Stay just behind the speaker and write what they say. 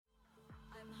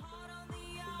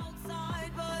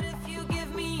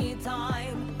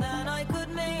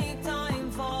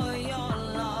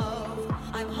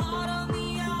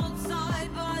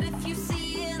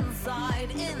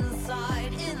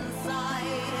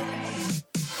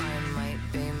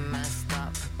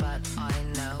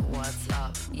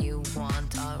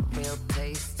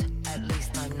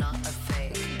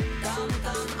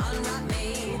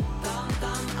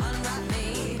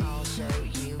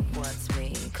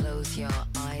If your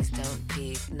eyes don't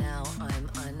peep, now I'm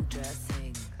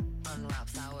undressing. Unwrap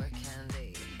sour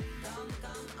candy.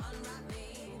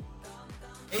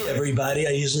 Hey everybody,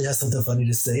 I usually have something funny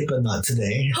to say, but not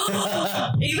today.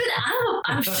 Even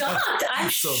I'm shocked. I'm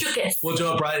shooketh. We'll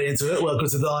jump right into it. Welcome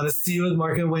to The Honesty with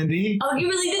Mark and Wendy. Oh, you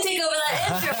really did take over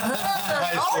that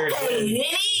intro. Sure Okay, did.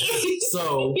 Nitty.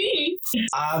 So,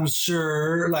 I'm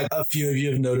sure like a few of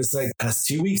you have noticed like past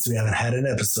 2 weeks we haven't had an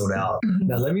episode out. Mhm.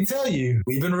 Now let me tell you,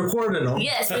 we've been recording them.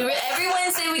 Yes, every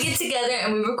Wednesday we get together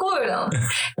and we record them.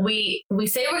 We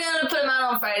say we're gonna put them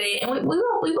out on Friday, and we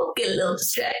will get a little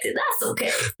distracted. That's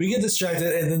okay. We get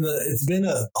distracted, and then it's been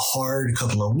a hard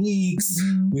couple of weeks.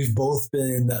 We've both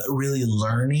been really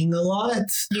learning a lot. And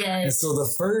Yes. so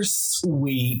the first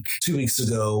week, 2 weeks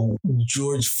ago,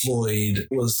 George Floyd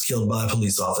was killed by a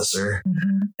police officer.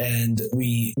 Mhm. And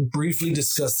we briefly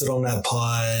discussed it on that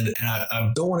pod. And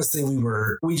I don't want to say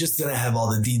we just didn't have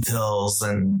all the details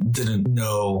and didn't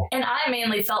know. And I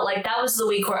mainly felt like that was the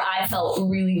week where I felt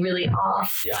really, really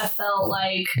off. I felt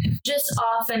like just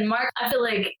off. And Mark, I feel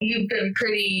like you've been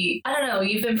pretty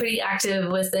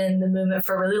active within the movement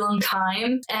for a really long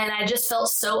time. And I just felt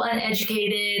so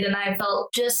uneducated and I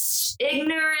felt just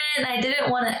ignorant. I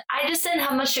just didn't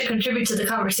have much to contribute to the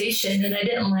conversation. And I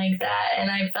didn't like that. And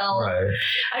I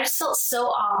just felt so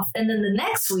off. And then the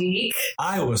next week,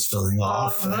 I was feeling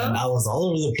off Uh-huh. and I was all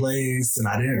over the place and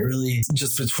I didn't really,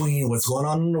 just between what's going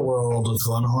on in the world, what's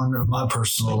going on in my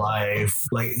personal life,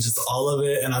 like just all of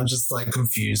it. And I'm just like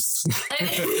confused.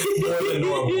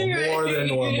 More than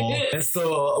normal. And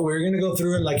so we're going to go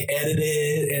through and like edit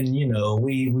it. And you know,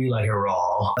 we like it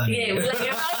raw. yeah, we're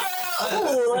like,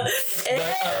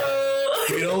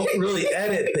 We don't really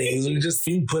edit things.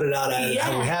 We put it out as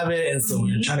how we have it. And so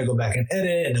we were trying to go back and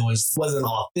edit and it wasn't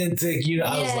authentic. You know,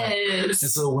 I was like, and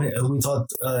so when we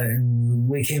talked and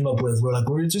we came up with,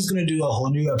 we're just going to do a whole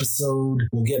new episode.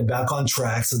 We'll get back on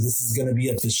track. So this is going to be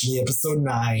officially episode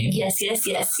 9. yes.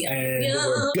 And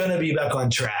we're going to be back on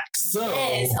track. So.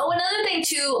 Yes. Oh, another thing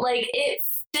too, like it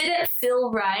didn't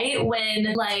feel right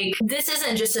when like this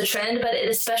isn't just a trend, but it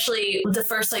especially the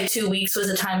first like 2 weeks was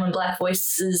a time when Black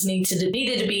voices needed to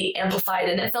be amplified,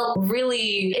 and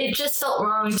it just felt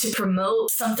wrong to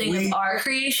promote something of our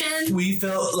creation. We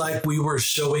felt like we were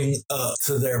showing up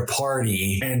to their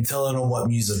party and telling them what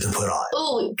music to put on.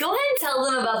 Oh, go ahead and tell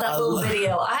them about that little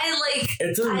video.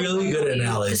 It's a really good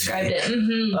analogy. Described it.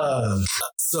 Mm-hmm.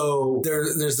 So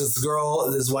there's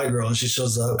this white girl, and she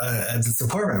shows up at this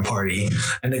apartment party,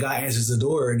 and the guy answers the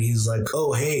door, and he's like,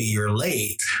 "Oh, hey, you're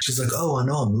late." She's like, "Oh, I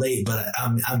know I'm late, but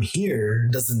I'm here.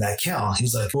 Doesn't that count?"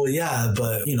 He's like, "Well, yeah,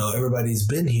 but you know everybody's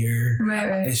been here."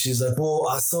 Right. And she's like, "Well,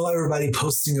 I saw everybody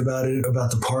posting about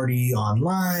the party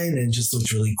online, and it just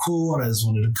looked really cool, and I just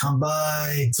wanted to come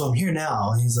by, so I'm here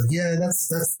now." And he's like, "Yeah,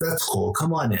 that's cool.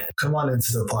 Come on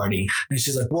into the party." And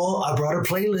she's like, "Well, I brought a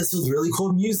playlist with really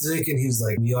cool music," and he's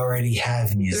like, "We already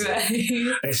have music."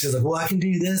 Right. And she's like, "Well, I can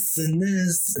do this and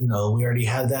this." No, we already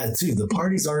have that too. The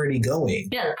party's already going.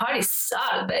 Yeah, the party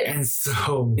sucked, baby. And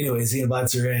so, anyways, he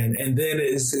invites her in, and then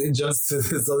it jumps to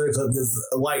this other clip. This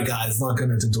white guy's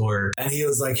knocking at the door, and he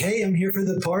was like, "Hey, I'm here for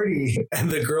the party." And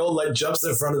the girl like jumps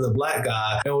in front of the black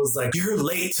guy and was like, "You're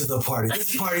late to the party.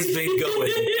 This party's been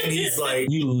going." And he's like,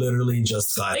 "You literally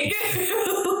just got here."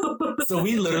 So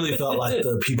we literally felt like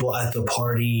the people at the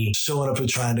party showing up and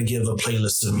trying to give a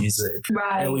playlist of music.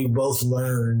 Right. And we both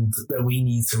learned that we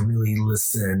need to really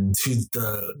listen to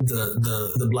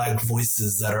the Black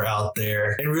voices that are out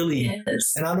there and really,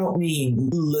 and I don't mean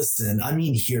listen, I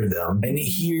mean hear them and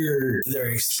hear their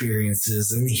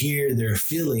experiences and hear their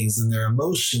feelings and their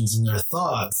emotions and their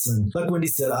thoughts. And like Wendy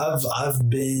said, I've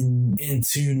been in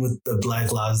tune with the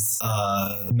Black Lives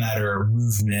Matter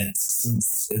movement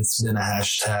since it's been a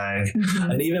hashtag.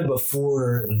 Mm-hmm. And even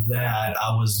before that,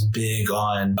 I was big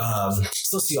on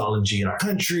sociology in our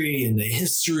country and the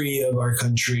history of our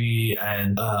country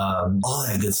and all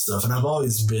that good stuff. And I've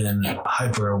always been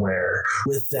hyper aware.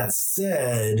 With that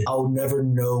said, I'll never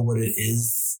know what it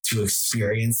is to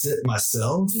experience it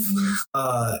myself.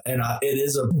 And it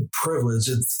is a privilege.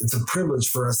 It's a privilege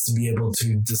for us to be able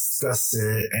to discuss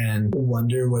it and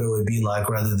wonder what it would be like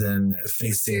rather than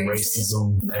facing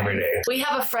racism every day. We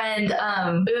have a friend,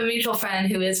 we have a mutual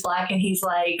friend who is Black, and he's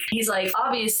like,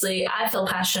 obviously I feel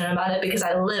passionate about it because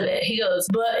I live it. He goes,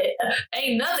 but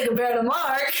ain't nothing compared to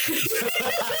Mark.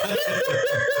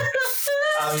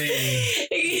 I mean,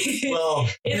 Well,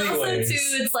 and also anyways.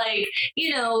 too, it's like,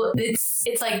 you know,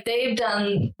 it's like they've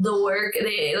done the work.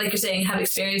 They, like you're saying, have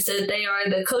experienced it. They are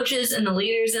the coaches and the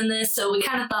leaders in this. So we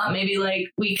kind of thought maybe like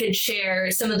we could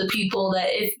share some of the people that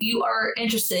if you are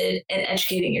interested in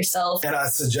educating yourself. And I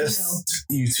suggest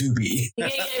you to be.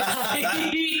 Yes.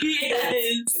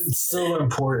 It's so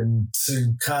important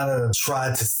to kind of try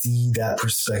to see that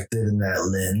perspective and that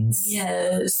lens.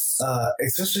 Yes.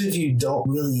 Especially if you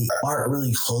aren't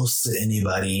really close to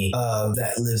anybody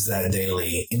that lives that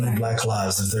daily. Any Black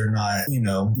lives, if they're not,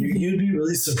 you'd be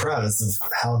really surprised of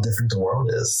how different the world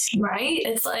is. Right?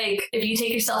 It's like if you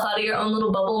take yourself out of your own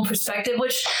little bubble and perspective,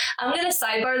 which I'm going to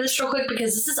sidebar this real quick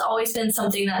because this has always been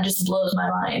something that just blows my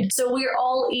mind. So we're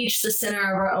all each the center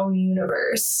of our own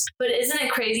universe. But isn't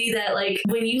it crazy that like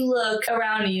when you look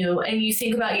around you and you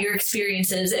think about your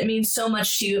experiences, it means so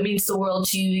much to you. It means the world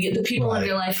to you. The people in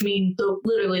your life mean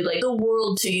literally like the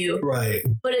world to you. Right.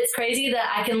 But it's crazy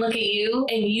that I can look at you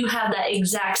and you have that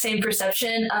exact same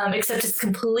perception, except it's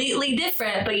completely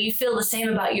different, but you feel the same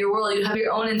about your world. You have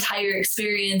your own entire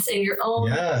experience and your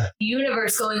own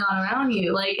universe going on around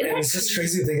you. Like, and it's just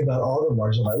crazy to think about all the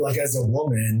marginalized. Like as a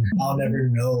woman, I'll never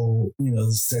know,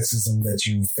 the sexism that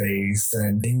you face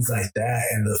and things like that,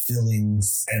 and the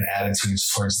feelings and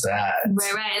attitudes towards that.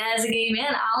 Right. And as a gay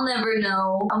man, I'll never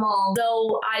know.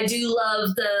 Though I do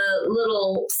love the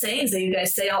little sayings that you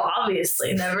guys say, I'll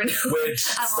obviously never know. Which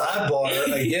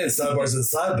sidebars and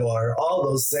sidebar, all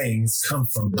those sayings come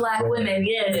from Black women.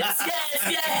 Yes.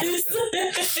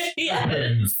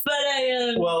 Yes.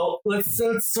 But well, let's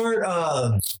start.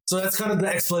 So that's kind of the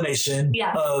explanation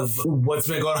of what's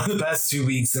been going on the past 2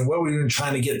 weeks and what we've been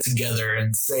trying to get together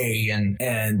and say and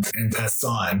pass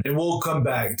on. And we'll come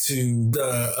back to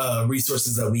the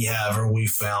resources that we have or we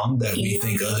found that we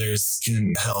think others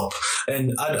can help.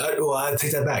 And I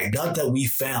take that back. Not that we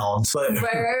found, but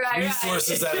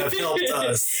resources that have helped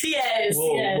us. Yes.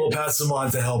 We'll pass them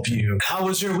on to help you. How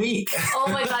was your week? Oh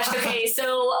my gosh. Okay.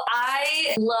 So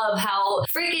I love how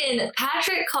freaking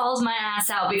Patrick calls my ass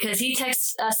out because he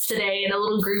texts us today in a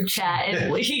little group chat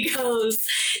and he goes,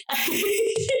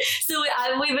 so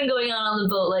we've been going on the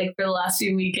boat like for the last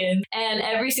few weekends, and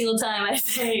every single time I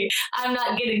say I'm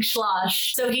not getting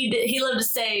slosh, so he loved to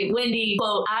say, Wendy,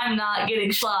 quote, I'm not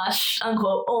getting slosh,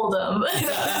 unquote, Oldham.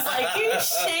 I was like, you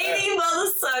shady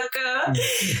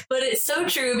motherfucker. But it's so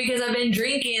true because I've been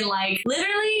drinking like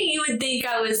literally you would think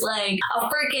I was like a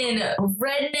freaking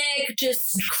redneck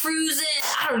just cruising.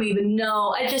 I don't even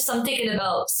know. I'm thinking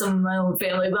about some of my own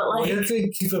family, but like you have to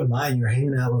keep in mind you're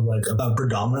hanging out with like a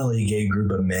predominantly gay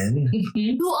group of men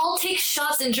who all take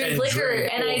shots and drink liquor,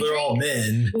 they're all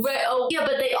men. Right, oh yeah,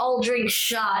 but they all drink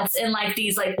shots and like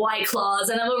these like White Claws,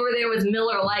 and I'm over there with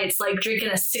Miller Lights, like drinking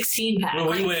a 16-pack. When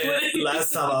we went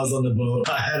last time I was on the boat,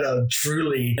 I had a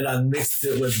Truly and I mixed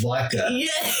it with vodka.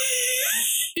 Yeah.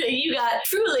 You got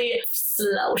Truly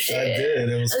slow shit. I did.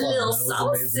 It was a fun. little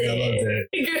saucy. I loved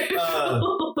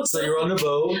it. So you're on the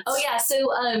boat. Oh yeah. So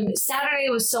Saturday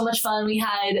was so much fun. We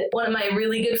had one of my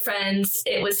really good friends.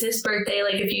 It was his birthday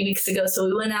like a few weeks ago, so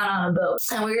we went out on a boat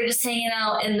and we were just hanging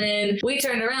out. And then we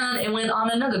turned around and went on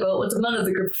another boat with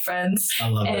another group of friends. I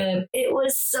love it. And it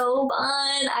was so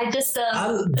fun. I just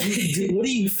what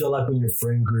do you feel like when your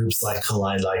friend groups like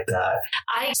collide like that?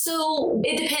 So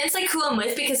it depends like who I'm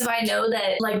with, because if I know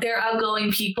that like they're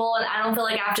outgoing people and I don't feel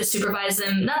like I have to supervise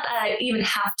them, not that I even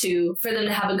have to, for them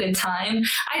to have a good time.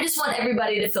 I just want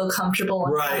everybody to feel comfortable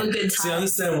and have a good time. See, I'm the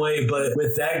same way, but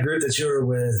with that group that you were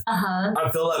with, I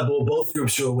feel like both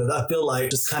groups you were with, I feel like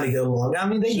just kind of get along. I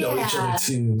mean, they know each other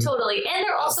too. Totally. And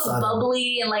they're also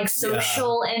bubbly and like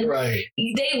social and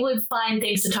they would find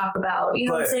things to talk about. You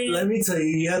know what I'm saying? Let me tell you,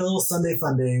 you had a little Sunday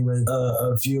fun day with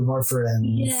a few of our friends.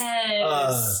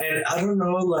 Yes. And I don't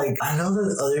know, like, I know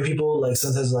that other people like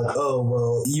sometimes like, oh,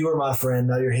 well, you were my friend,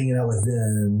 now you're hanging out with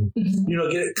them.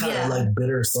 Get kind of like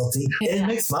bitter or salty. It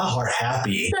makes my heart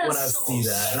happy when I see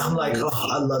that. And I'm like, oh,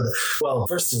 I love it. Well,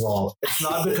 first of all, it's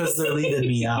not because they're leaving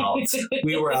me out.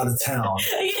 We were out of town.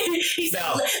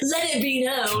 Now, let it be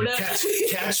known.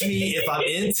 Catch me if I'm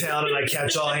in town and I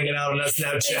catch y'all hanging out on that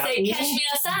Snapchat. They say, catch me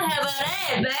outside, how about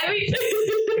that, baby?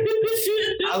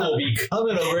 I will be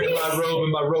coming over in my robe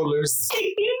and my rollers.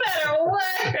 You better work.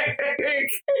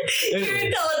 You're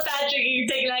telling Patrick you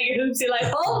take like a hoopsie,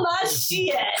 like, oh my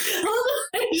shit.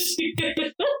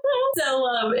 So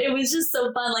it was just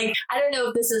so fun. Like, I don't know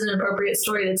if this is an appropriate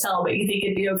story to tell, but you think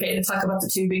it'd be okay to talk about the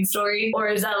tubing story? Or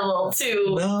is that a little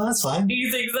too... No, that's fine.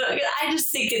 You think so? I just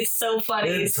think it's so funny.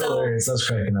 It's hilarious. I was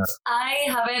cracking up. I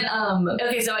haven't,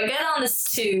 okay, so I get on this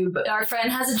tube. Our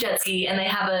friend has a jet ski and they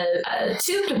have a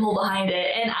tube to pull behind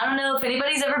it. And I don't know if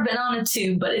anybody's ever been on a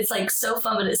tube, but it's like so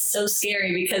fun, but it's so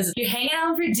scary because you're hanging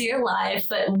out for dear life,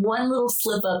 but one little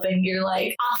slip up and you're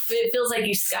like off. It feels like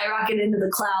you skyrocket into the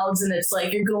clouds and it's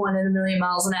like you're going at 1,000,000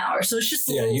 miles an hour. So it's just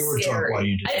a little you were scary. drunk while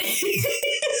you did it.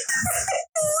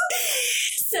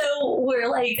 So we're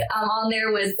like, I'm on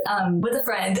there with a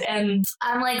friend and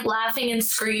I'm like laughing and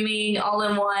screaming all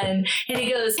in one. And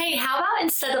he goes, hey, how about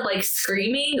instead of like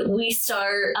screaming, we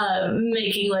start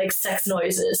making like sex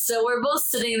noises. So we're both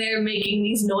sitting there making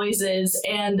these noises.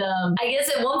 And I guess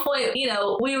at one point, you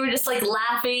know, we were just like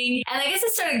laughing. And I guess I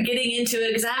started getting into it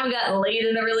because I haven't gotten laid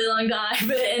in a really long time.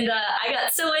 And I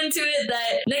got so into it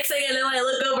that next thing I know, I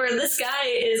look over and this guy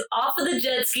is off of the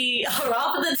jet ski or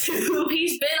off of the tube.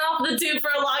 He's been off the tube for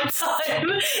a long time.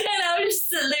 And I was just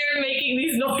sitting there making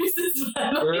these noises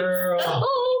by myself.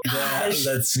 That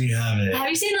lets me have it. Have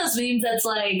you seen those memes that's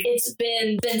like, it's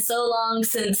been so long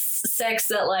since sex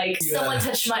that like someone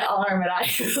touched my arm and I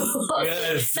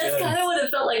Yes, that's kind of what it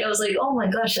felt like. I was like, oh my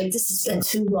gosh, like this has been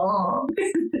too long.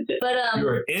 But you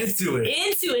were into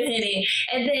it, Henny.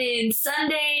 And then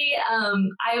Sunday,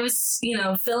 I was, you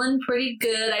know, feeling pretty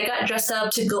good. I got dressed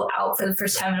up to go out for the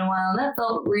first time in a while, and that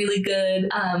felt really good.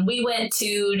 We went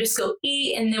to just go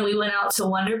eat, and then we went out to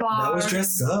Wonder Bar. That was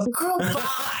dressed up? Girl, bye.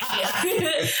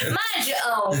 Mind your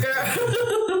own, girl.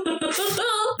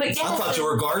 But yeah, I thought you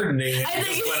were gardening and I you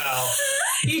think just went out.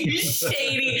 You're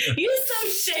shady. You're so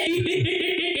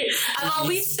shady. I'm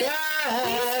always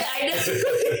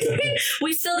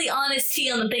we spill the honest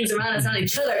tea on the things around us, not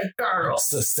each other, girl.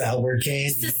 It's a sour candy.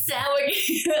 It's a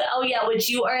sour. Oh yeah, which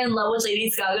you are in love with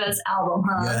Lady Gaga's album,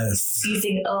 huh? Yes. You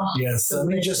think, yes. So let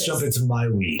me just jump into my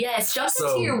week. Yes, jump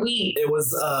into your week. It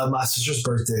was my sister's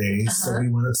birthday, so we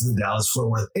went up to the Dallas-Fort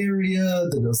Worth area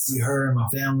to go see her and my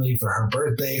family for her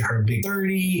birthday, her big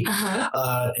 30.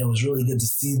 It was really good to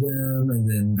see them, and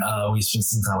then we spent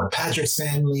some time with Patrick's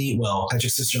family. Well,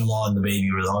 Patrick's sister-in-law and the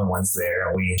baby were the only ones there,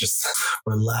 and we just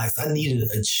relaxed. I needed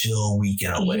a chill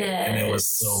weekend away, and it was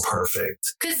so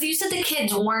perfect. Because you said the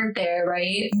kids weren't there,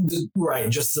 right? Right,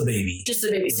 just the baby. Just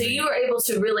the baby. So you were able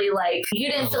to really like, you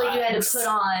didn't feel like you had to put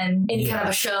on any kind of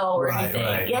a show or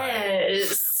anything.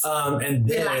 Yes. And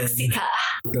then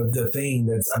the thing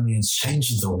that's, I mean, it's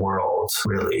changing the world,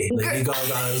 really. Lady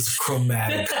Gaga's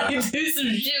Chromatica. Do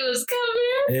some shoes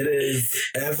coming. It is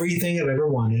everything I've ever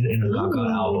wanted in a Gaga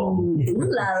album.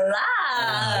 Ooh la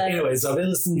la. Anyway, so I've been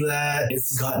listening to that.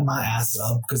 It's gotten my ass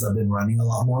up because I've been running a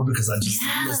lot more because I just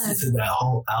listened to that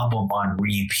whole album on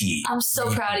repeat. I'm so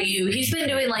proud of you. He's been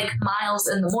doing like miles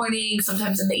in the morning,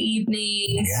 sometimes in the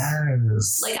evening.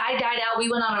 Yes. Like I died out. We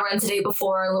went on a run today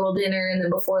before a little dinner and then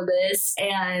before this,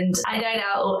 and I died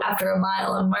out after a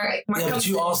mile. And Mark but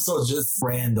you also just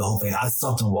ran the whole thing. I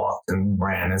stopped and walked and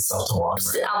ran and stopped and walked.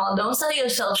 Don't sell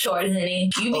yourself short, honey.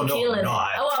 You be killing it.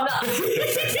 Oh, I'm not.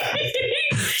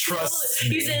 Trust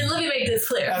me. You said, let me make this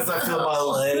clear. As I feel my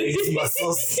legs,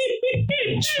 muscles.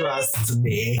 Trust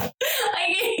me.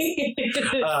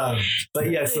 But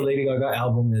yeah, so Lady Gaga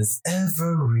album is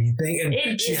everything,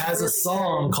 and she has really a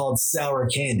song called Sour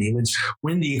Candy, which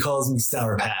Wendy calls me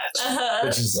Sour Patch,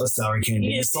 which is a sour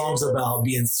candy. The song's about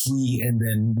being sweet and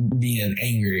then being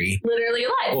angry. Literally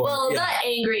life. Not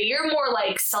angry. You're more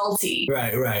like salty.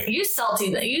 Right. You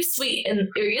salty than you sweet,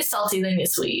 or you salty than you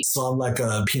sweet. So I'm like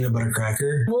a peanut butter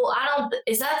cracker. Well, I don't.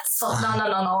 Is that salt?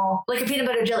 No. Like a peanut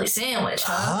butter jelly sandwich,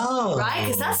 huh? Oh, right.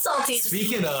 Because that's salty.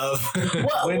 Speaking of,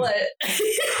 what?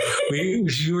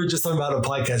 You were just talking about a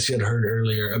podcast you had heard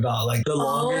earlier about like the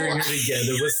longer you're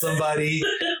together with somebody,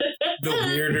 the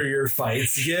weirder your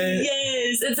fights get.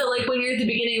 Yes. And so like when you're at the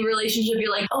beginning of a relationship,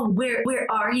 you're like, oh, where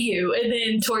are you? And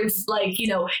then towards like,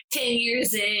 10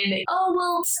 years in, oh,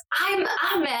 well,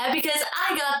 I'm mad because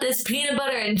I got this peanut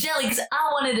butter and jelly because I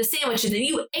wanted a sandwich, and then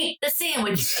you ate the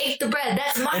sandwich, you ate the bread.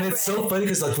 That's my bread. And it's so funny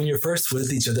because like when you're first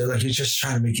with each other, like you're just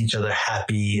trying to make each other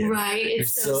happy. Right.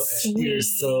 It's so sweet. You're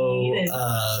so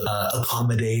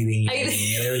accommodating.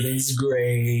 Everything's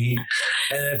great.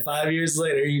 And then 5 years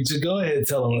later, you just go ahead and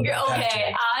tell them.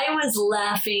 Okay, I was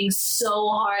laughing so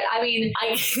hard. I mean,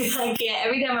 I can't.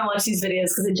 Every time I watch these videos,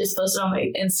 because I just posted on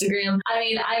my Instagram, I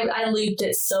mean, I looped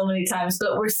it so many times,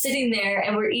 but we're sitting there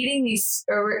and we're eating,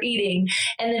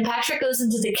 and then Patrick goes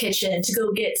into the kitchen to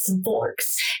go get some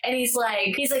forks. And he's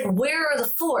like, where are the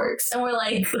forks? And we're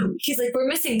like, we're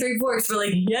missing 3 forks. We're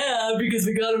like, yeah, because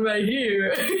we got them right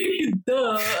here.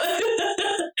 Duh.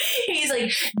 He's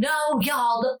like, no,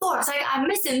 y'all, the forks. I'm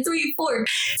missing 3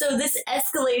 forks. So this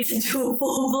escalates into a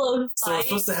full-blown fight. So we're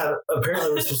supposed to have,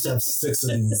 apparently we're supposed to have 6 of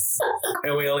these,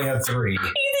 and we only have 3. You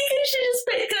think I should just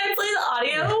can I play the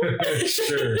audio?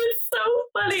 Sure. It's so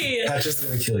funny. Patrick's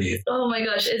gonna kill you. Oh my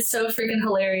gosh, it's so freaking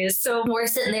hilarious. So we're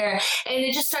sitting there and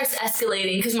it just starts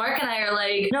escalating because Mark and I are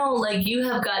like, no, like you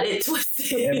have got it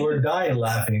twisted. And we're dying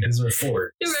laughing because we're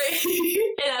forked. Right.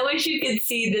 And I wish you could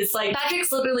see this. Like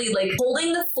Patrick's literally like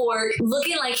holding the fork,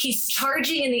 looking like he's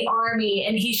charging in the army,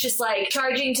 and he's just like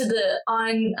charging to the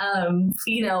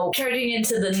charging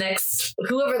into the next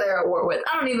whoever they're at war with.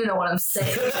 I don't even know what I'm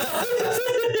saying.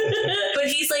 But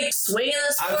he's like swinging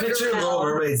this fork I picture around. Little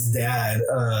Mermaid's dad.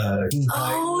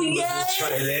 Oh, yes.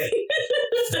 Tried it.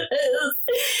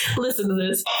 Listen to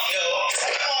this. Yo,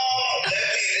 come on, let me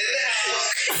in the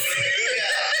house.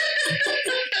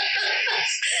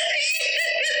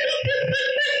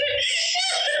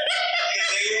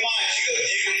 Never mind. She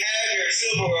goes, you can have your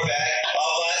silverware back.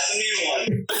 I'll buy some new one.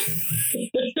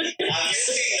 I'm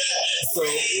using that. So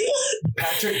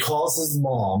Patrick calls his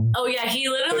mom. Oh yeah, he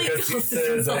literally Because he calls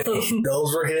says that himself.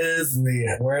 those were his, and they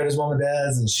were at his mom and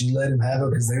dad's, and she let him have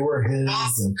it because they were his,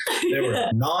 and they were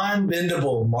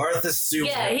non-bendable Martha Stewart.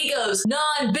 Yeah, he goes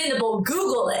non-bendable.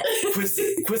 Google it.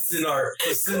 Cuisinart.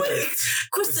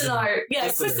 Cuisinart. Yeah,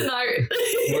 Cuisinart.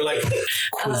 We're like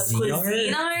Cuisinart.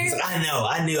 Cuisinart? He's like,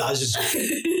 I knew. I was just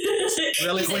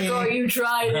really He's like, queen. girl, you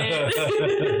tried it.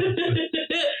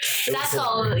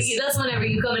 That's whenever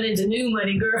you coming into new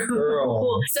money,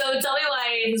 girl. So tell me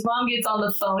why his mom gets on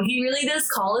the phone. He really does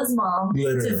call his mom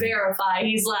Literally. to verify.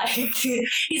 He's like,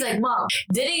 Mom,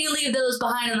 didn't you leave those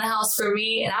behind in the house for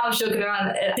me? And I was joking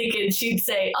around thinking she'd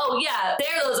say, oh yeah,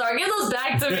 there those are. Give those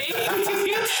back to me.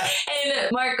 And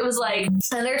Mark was like,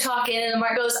 and they're talking, and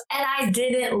Mark goes, and I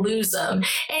didn't lose them.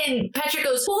 And Patrick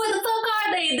goes, well, where the fuck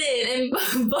are they then?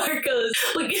 And Mark goes,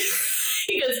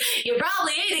 he goes, you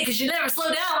probably ate it because you never slow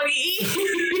down when you eat.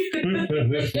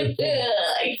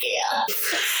 I can't.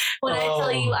 When I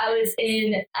tell you I was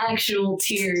in actual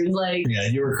tears, like, Yeah,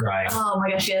 you were crying. oh my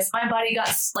gosh, yes. My body got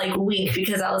like weak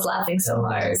because I was laughing so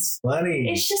hard. It's funny.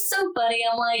 It's just so funny.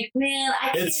 I'm like, man, I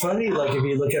can't. It's funny, like if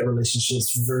you look at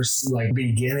relationships versus like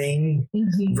beginning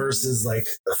Mhm. versus like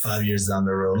 5 years down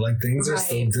the road, like things are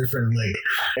so Right. different. Like,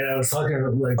 and I was talking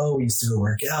about like, oh, we used to go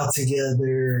work out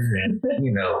together, and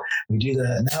we do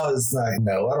that. Now it's like,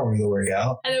 no, I don't want to go work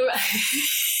out. I know,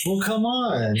 Well, come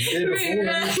on, you did it before.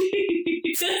 right?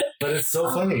 But it's so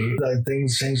funny, like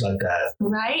things change like that.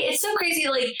 Right? It's so crazy.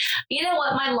 Like, you know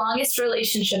what? My longest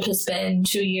relationship has been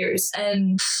 2 years.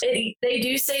 And they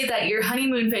do say that your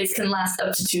honeymoon phase can last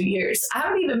up to 2 years. I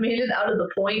haven't even made it out of the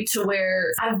point to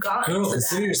where I've gotten Girl, to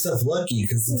consider that. yourself lucky,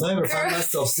 because if I ever find Girl.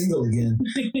 myself single again,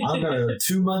 I'm gonna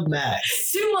 2-month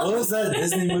max. 2 months. What was that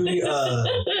Disney movie? A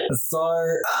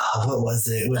Star. What was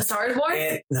it? A Star is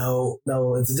Born? No,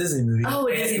 it's a Disney movie. Oh,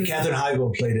 a and Disney movie. Katherine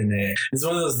Heigl played in it. It's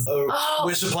one of those Oh.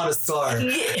 Wish Upon a Star.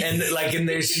 Yeah. And like in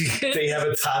there, they have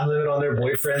a time limit on their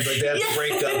boyfriends. Like they have to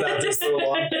break up after so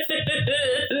long.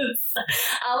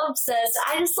 I'm obsessed.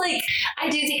 I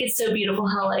do think it's so beautiful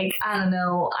how, like, I don't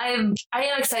know. I am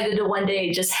excited to one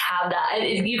day just have that.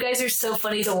 You guys are so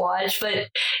funny to watch, but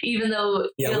even though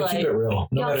Yeah, you're we like, keep it real.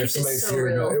 No y'all matter keep if it somebody's so here.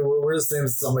 real. We're the same.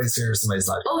 Somebody's here, somebody's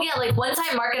not. oh yeah, like one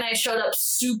time Mark and I showed up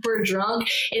super drunk,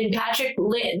 and Patrick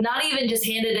not even just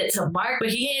handed it to Mark, but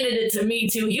he handed it to me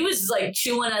too. He was like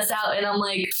chewing us out, and I'm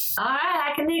like, all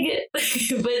right, I can dig it. But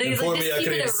he's For like, me, just I keeping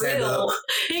couldn't it even stand real. up.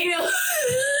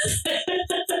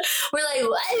 We're like,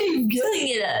 why are you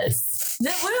yelling at us?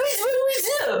 What do we do?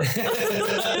 Is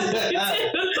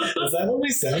that what we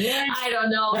sound like? I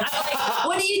don't know. I'm like,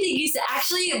 what do you think you said?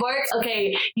 Actually, Mark,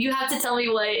 okay, you have to tell me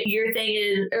what your thing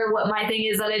is or what my thing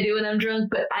is that I do when I'm drunk,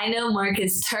 but I know Mark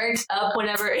is turned up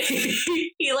whenever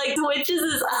he like twitches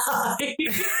his eye.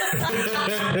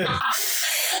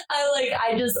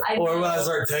 Or when I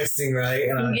start texting, right?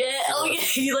 And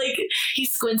He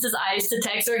squints his eyes to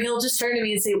text, or he'll just turn to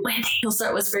me and say, Wendy. He'll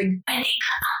start whispering, Wendy,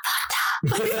 I'm fucked up.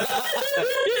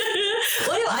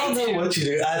 What do I I don't know do? what you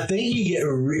do. I think you get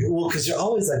because you're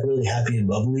always like really happy and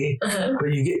bubbly, Uh-huh.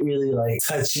 but you get really like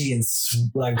touchy and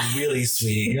like really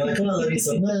sweet. You're like, oh, I love you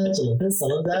so much. I love this. I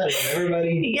love that. I love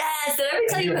everybody. Yes, did I ever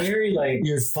tell And you you're that? very like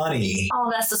you're funny. Oh,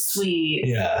 that's so sweet.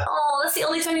 Yeah. Oh, that's the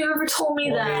only time you've ever told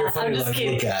me Well, you're that. funny I'm to, just like,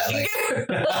 kidding. look at, like-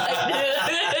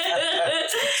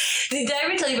 Did I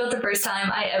ever tell you about the first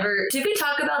time I ever... Did we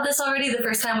talk about this already? The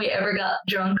first time we ever got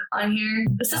drunk on here?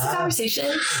 Was this a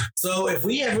conversation? So if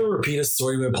we ever repeat a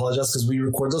story, we apologize because we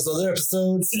record those other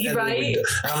episodes. Right.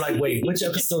 And I'm like, wait, which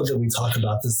episode did we talk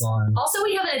about this on? Also,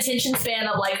 we have an attention span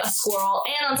of like a squirrel.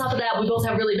 And on top of that, we both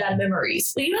have really bad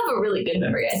memories. But you have a really good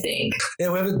memory, I think.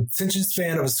 Yeah, we have an attention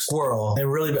span of a squirrel.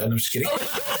 And really bad. I'm just kidding.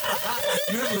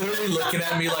 You're literally looking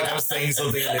at me like I'm saying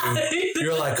something new.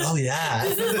 You're like, oh yeah.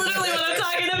 This is literally what I'm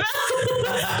talking about.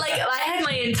 Like, I had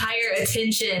my entire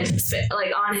attention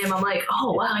like on him. I'm like,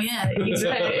 oh wow, yeah, he's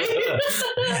right.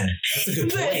 Man, that's a good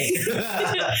point.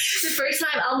 The first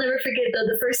time, I'll never forget though,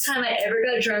 the first time I ever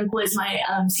got drunk was my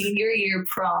senior year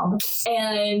prom.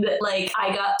 And like,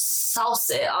 I got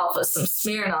salsa off of some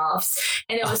Smirnoffs.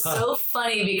 And it was so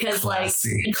funny because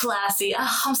classy.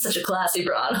 Oh, I'm such a classy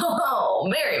broad. Oh,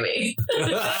 marry me.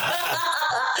 But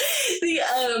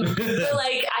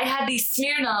like, I had these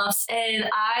Smirnoffs and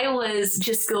I was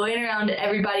just going around to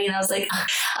everybody and I was like,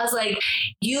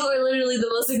 you are literally the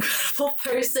most incredible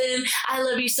person. I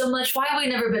love you so much. Why have we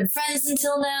never been friends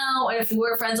until now? Or if we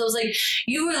were friends, I was like,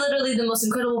 you were literally the most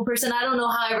incredible person. I don't know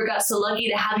how I ever got so lucky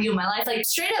to have you in my life. Like,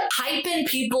 straight up hyping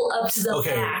people up to the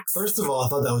max. First of all, I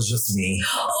thought that was just me.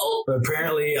 But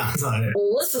apparently, I'm not.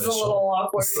 Well, this is a little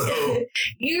awkward. So,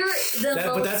 you're the most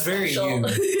but that's very special.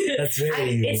 You. That's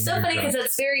very it's so funny because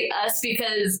that's very us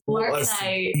because Mark and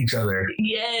I... Each other.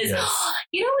 Yes.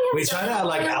 You know, we try to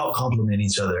like out compliment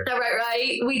each other.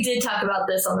 Right. We did talk about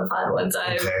this on the pod one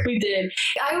time. Okay. We did.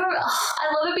 I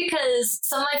love it because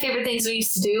some of my favorite things we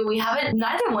used to do,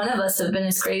 neither one of us have been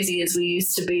as crazy as we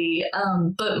used to be.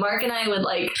 But Mark and I would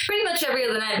like pretty much every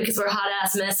other night because we're hot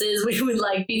ass messes, we would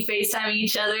like be FaceTiming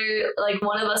each other. Like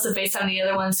one of us would FaceTime the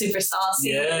other one super saucy.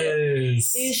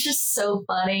 Yes. It's just so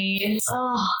funny.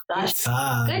 Oh, gosh.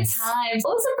 Good times.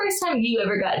 What was the first time you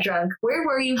ever got drunk? Where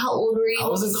were you? How old were you? I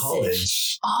was in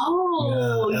college.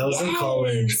 Oh, yeah, I was in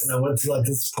college and I went to like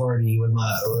this party with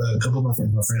a couple of my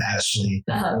friends, my friend Ashley.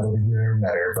 I don't think you ever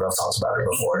met her, but I've talked about her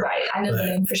before. Right, I know the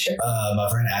name for sure. My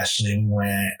friend Ashley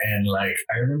went and like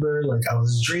I remember like I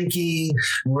was drinking.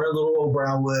 We're in Little Old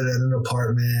Brownwood at an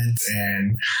apartment,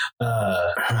 and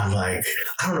I'm like,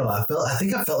 I don't know. I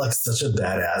think I felt like such a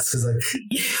badass because like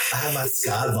I had my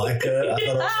Scott vodka. I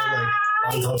thought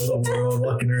I was like on top of the world,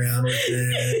 walking around with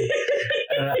it.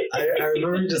 And I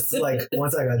remember just like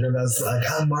once I got drunk, I was like,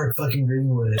 I'm Mark fucking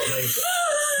Greenwood.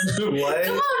 Like, what?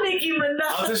 Come on, Nicki Minaj.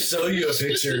 I'll just show you a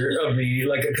picture of me,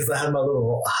 like, because I had my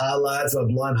little highlights, my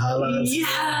blonde highlights.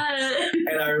 Yeah.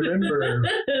 And I remember,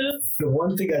 the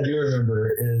one thing I do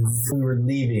remember is we were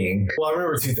leaving. Well, I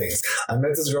remember two things. I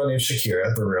met this girl named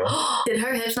Shakira, for real. Did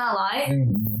her hips not lie?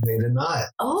 They did not.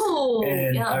 Oh.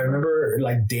 And yeah. I remember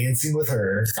like dancing with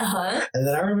her. Uh-huh. And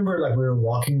then I remember like we were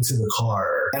walking to the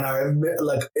car. And I remember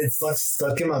like it's like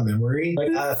stuck in my memory.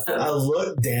 Like I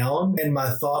looked down and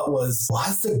my thought was, why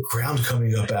is the ground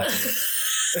coming up at me?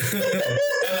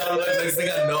 And I'm like, next thing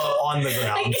I know, I'm on the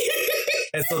ground.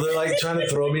 And so they're like trying to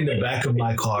throw me in the back of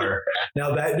my car.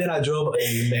 Now back then I drove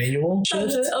a manual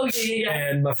shift. Oh yeah.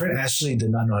 And my friend Ashley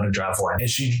did not know how to drive one. And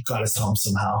she got us home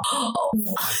somehow.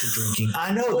 After drinking.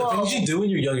 I know. The things you do when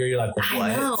you're younger, you're like, what?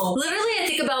 I know. Literally, I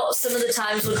think about some of the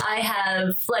times when I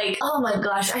have like, oh my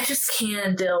gosh, I just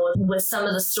can't deal with some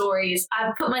of the stories.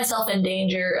 I've put myself in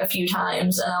danger a few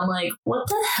times and I'm like, what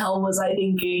the hell was I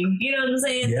thinking? You know what I'm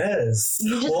saying? Yes.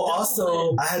 Well,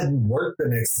 also, I had work the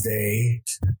next day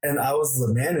and I was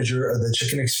the manager of the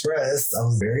Chicken Express. I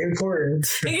was very important.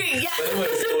 Yeah. But anyways,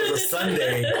 it was a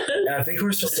Sunday. And I think we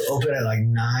were supposed to open at like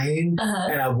 9.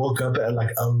 And I woke up at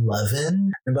like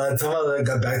 11. And by the time I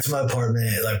got back to my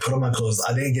apartment, like put on my clothes,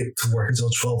 I didn't get to work until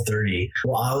 12:30.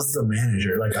 Well, I was the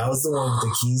manager. Like I was the one with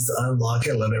the keys to unlock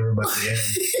and let everybody in.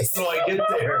 So I get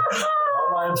there.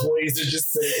 All my employees are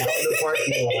just sitting out in the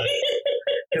parking lot.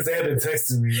 Because they had been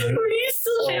texting me. Like, were you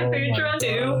still shampoo drunk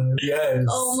too? Yes.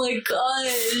 Oh my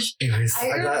gosh. Anyways, I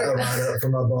got a write up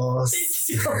from my boss.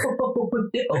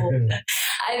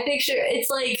 I picture it's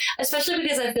like, especially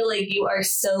because I feel like you are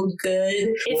so good.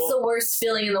 It's the worst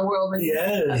feeling in the world when you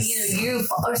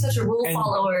are such a rule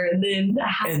follower, and then that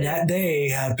happens. And that day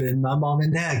happened. My mom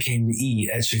and dad came to eat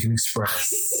at Chicken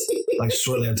Express. Like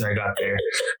shortly after I got there.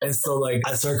 And so like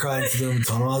I started crying to them,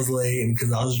 told them I was late and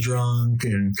because I was drunk,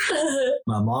 and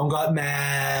my mom got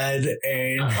mad,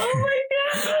 and oh my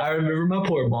God. I remember my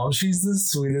poor mom. She's the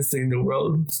sweetest thing in the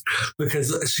world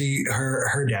because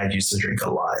her dad used to drink a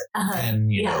lot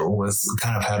and you know was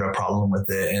kind of had a problem with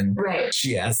it, and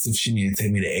she asked if she needed to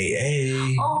take me to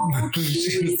AA. Oh,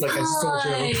 she was like, I just don't want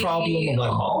you to have a problem. I'm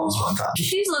like, Mom, was one time.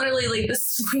 She's literally like the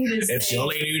sweetest if she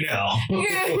only knew now.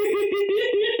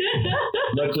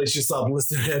 Luckily, she stopped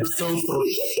listening to episode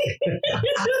 3.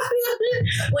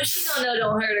 What she don't know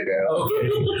don't hurt a girl. Okay.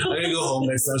 I'm gonna go home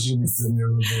next time. She'll be sitting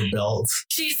there with her belt.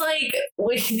 She's like,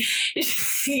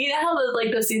 you know how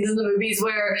those scenes in the movies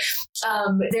where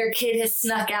their kid has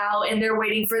snuck out and they're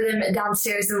waiting for them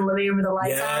downstairs in the living room with the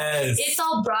lights on. It's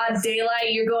all broad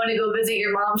daylight. You're going to go visit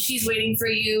your mom. She's waiting for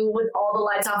you with all the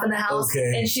lights off in the house.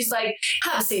 Okay. And she's like,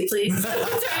 have a seat, please. Turns on the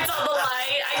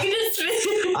light. I can just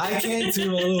I can't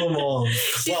do a little mom.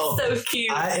 She's so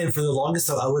cute. And for the longest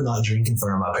time, I would not drink in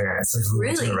front of my parents. Like if we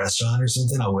went to a restaurant or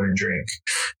something, I wouldn't drink.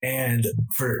 And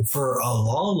for a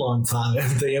long time,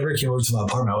 if they ever came over to my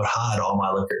apartment, I would hide all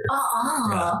my liquor.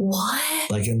 Yeah.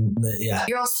 What? Like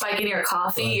You're all spiking your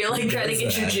coffee. You're like trying to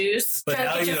get your juice. But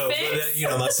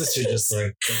now my sister just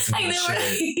like. I know,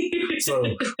 right? So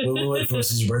when we went for my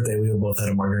sister's birthday, we both had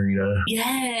a margarita.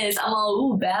 Yes, I'm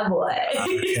all bad boy.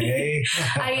 Okay.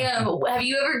 Have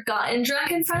you ever gotten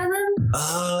drunk in front of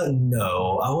them?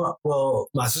 No.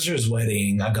 My sister's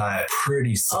wedding, I got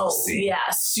pretty saucy. Oh,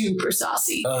 yeah, super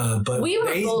saucy. But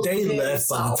they left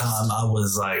by the time I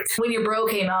was like. When your bro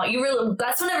came out,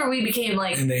 that's whenever we became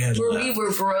like. And they had where we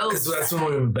were broke. So that's when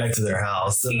we went back to their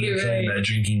house and we were playing that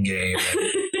drinking game.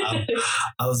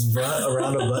 I was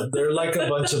around they're like a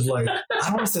bunch of like, I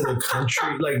don't want to say the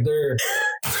country, like they're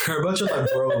a bunch of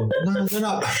like bro. No, they're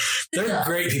not. They're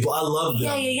great people. I love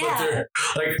them. Yeah.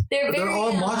 But they're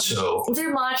all macho.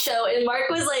 They're macho, and Mark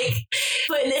was like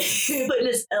putting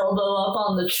his elbow up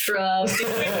on the truck,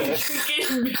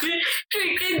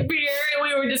 drinking beer, and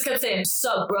we were just kept saying,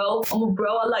 "Sup, bro? I'm a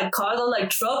bro. I like cars. I like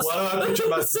trucks." Why do I picture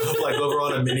myself like over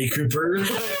on a Mini Cooper?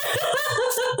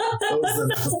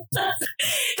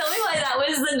 Tell me why that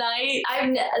was the night.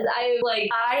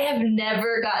 I have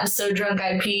never gotten so drunk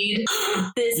I peed.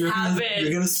 Happened.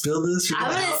 You're gonna spill this.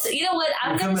 You know what?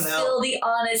 I'm gonna spill the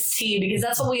honest tea because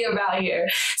that's what we are about here.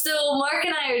 So Mark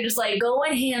and I are just like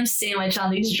going ham sandwich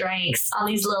on these drinks, on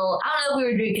these little. I don't know if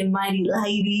we were drinking Mighty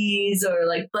Lighties or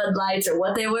like Bud Lights or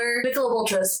what they were. Michelob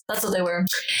Ultras. That's what they were.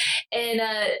 And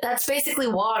that's basically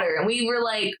water. And we were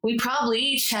like, we probably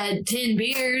each had 10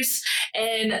 beers.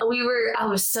 And I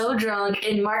was so drunk.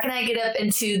 And Mark and I get up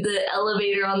into the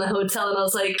elevator on the hotel. And I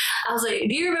was like,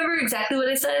 do you remember exactly what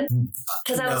I said?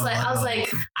 Because I was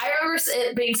like, I remember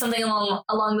it being something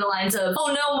along the lines of, "Oh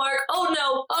no, Mark, oh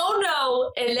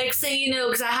no." And next thing you know,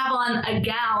 because I have on a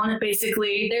gown,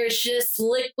 basically, there's just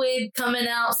liquid coming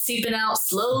out, seeping out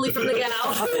slowly from the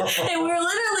gown. And we're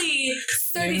literally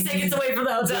 30 seconds away from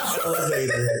the hotel. In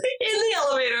the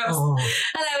elevator. Oh.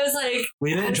 And I was like,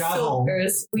 we didn't drive home.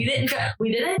 We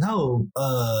didn't? No,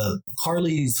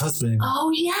 Carly's husband.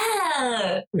 Oh,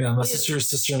 yeah. Yeah, my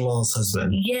sister-in-law's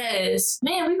husband. Yes.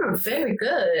 Man, we were very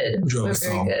good. We were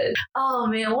very good. Oh,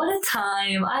 man, what a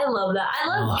time. I love that. I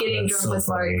love getting drunk with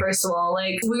Mark, first of all.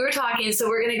 Like, we were talking, so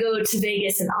we're going to go to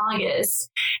Vegas in August.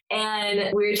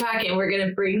 And we were talking, we're going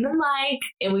to bring the mic,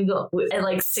 and we go at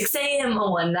like 6 a.m.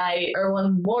 on one night, or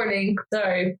one morning.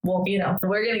 Sorry. Well,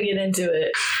 we're going to get into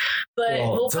it. But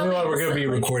tell me why we're going to be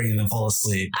recording and then fall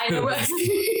asleep. I know, right?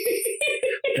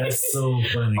 That's so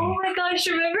funny. Oh my gosh,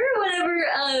 remember whenever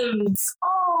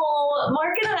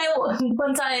Mark and I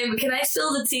one time, can I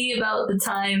spill the tea about the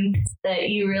time that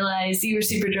you realized you were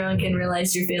super drunk and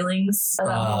realized your feelings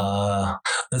about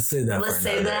let's say that. Let's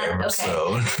say that.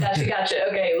 Episode. Okay. Gotcha.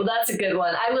 Okay, well that's a good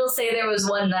one. I will say there was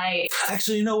one night.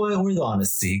 Actually, you know what? We're the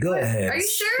honesty. Go ahead. Are you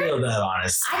sure? Feel that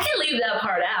honest. I can leave that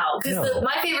part out because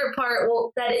my favorite part.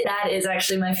 Well, that is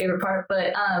actually my favorite part.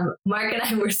 But Mark and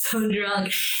I were so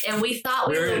drunk, and we thought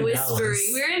we were whispering.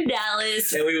 We were in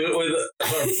Dallas, and we went with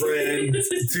our friends,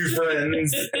 2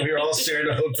 friends. And we were all sharing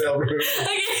a hotel room.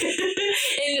 Okay.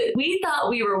 And we thought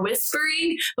we were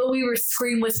whispering, but we were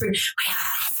whispering.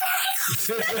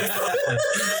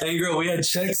 Hey girl, we had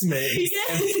Chex Mix.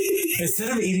 And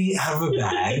instead of eating out of a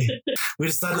bag, we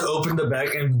decided to open the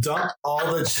bag and dump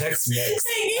all the Chex Mix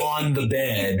on the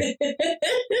bed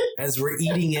as we're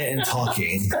eating it and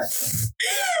talking.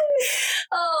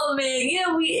 Oh man,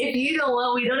 if you don't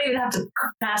want, we don't even have to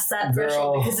pass that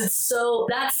threshold because it's so.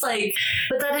 That's like,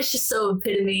 but that is just so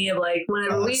epitome of like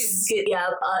whenever we get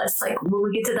us like when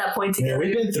we get to that point together. Yeah,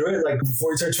 we've been through it. Like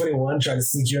before we turned 21, trying to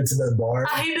sneak you into the bar.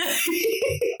 I know.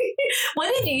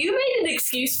 You made an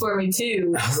excuse for me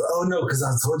too. Oh no, because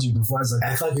I told you before. I was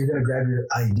like, act like you're gonna grab your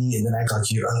ID and then act like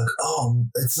I'm like, oh,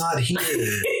 it's not here.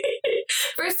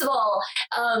 First of all,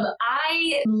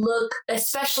 I look,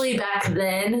 especially back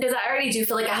then, because I already do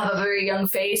feel like I have a very young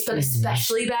face, but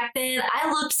especially back then, I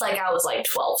looked like I was like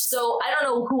 12. So I don't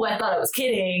know who I thought I was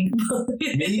kidding.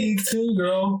 Me too,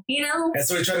 girl. You know? And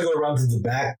so we tried to go around to the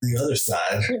back, the other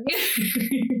side.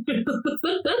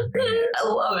 I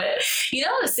love it. You know,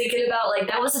 I was thinking about, like,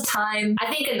 that was a time, I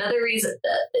think another reason,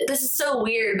 this is so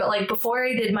weird, but like before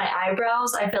I did my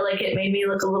eyebrows, I felt like it made me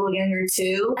look a little younger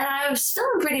too. And I was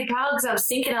feeling pretty proud because I was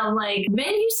thinking, I'm like,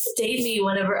 men used to date me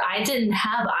whenever I didn't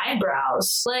have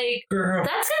eyebrows. Like, Girl.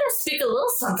 that's gonna speak a little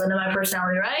something to my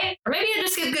personality, right? Or maybe I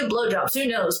just get good blowjobs, who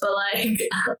knows? But like,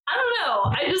 I don't know.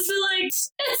 I just feel like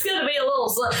it's gonna be a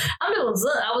little,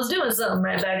 I was doing something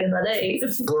right back in the day.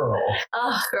 Girl.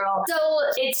 Oh, girl. So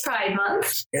it's Pride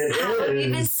Month. How have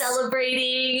you been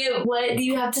celebrating? What do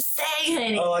you have to say,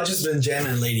 honey? Oh, I just been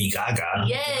jamming Lady Gaga.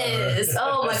 Yes.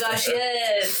 Oh my gosh,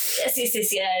 yes.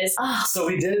 Yes. Oh. So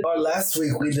we did, last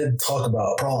week we did talk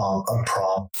about prom. What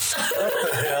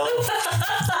the hell?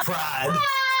 Pride.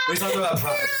 We talked about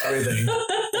pride and everything.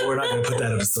 We're not going to put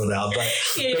that episode out, but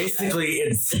basically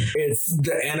it's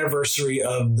the anniversary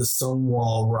of the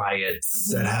Stonewall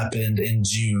riots that happened in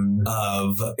June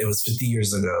of, it was 50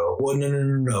 years ago. Well,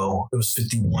 no. It was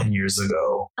 51 years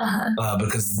ago.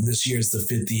 Because this year is the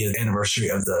 50th anniversary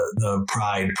of the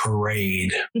Pride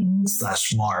Parade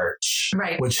 / March,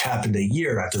 right, which happened a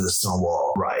year after the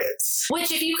Stonewall riots.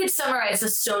 Which, if you could summarize the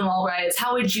Stonewall riots,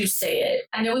 how would you say it?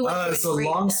 I know we went so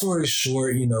long story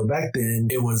short, you know, back then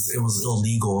it was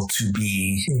illegal to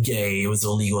be gay. It was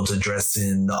illegal to dress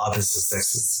in the opposite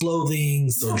sex's clothing.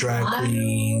 So drag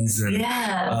queens and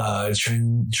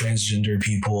transgender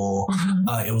people.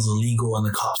 It was illegal, and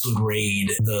the cops would raid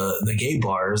the gay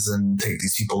bars and take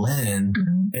these people in.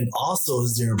 And also it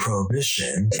was during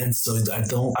Prohibition. And so I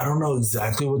don't know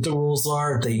exactly what the rules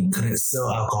are. They couldn't sell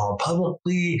alcohol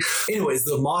publicly. Anyways,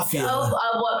 the mafia.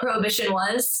 What Prohibition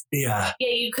was? Yeah. Yeah,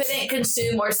 you couldn't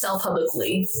consume or sell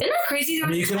publicly. Isn't that crazy? I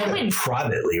mean, you can have it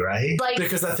privately, right? Like,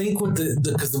 because I think with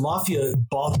because the mafia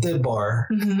bought the bar,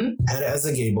 had it as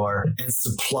a gay bar, and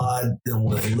supplied them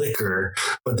with liquor,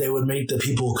 but they would make the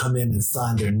people come in and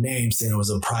sign their name saying it was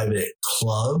a private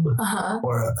club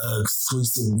or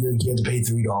exclusive. You had to pay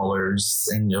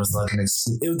 $3, and it was like an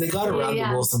exclusive. They got around the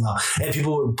rules somehow, and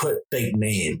people would put fake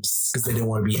names because they didn't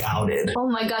want to be outed. Oh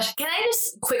my gosh! Can I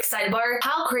just quick sidebar?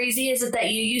 How crazy is it that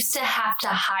you used to have to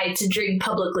hide to drink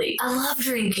publicly? I love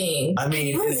drinking. I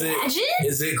mean,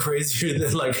 is it crazier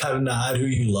than like having to hide who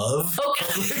you love? Okay.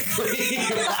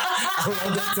 I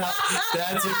love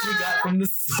that's what you got from the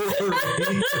story.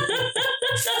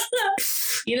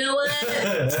 You know what?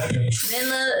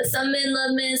 Some men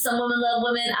love men, some women love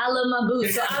women. I love my boo.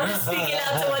 So I'm just speaking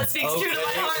out to what speaks true to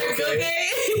my heart, okay?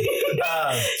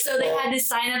 So they had to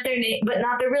sign up their name, but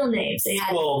not their real names.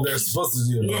 They're supposed to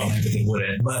do it wrong, but they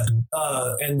wouldn't. But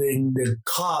and then the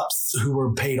cops who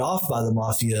were paid off by the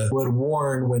mafia would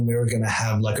warn when they were going to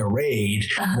have like a raid,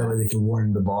 that way they could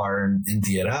warn the bar and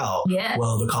empty it out. Yeah.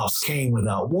 Well, the cops came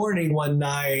without warning one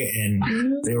night,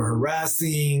 and they were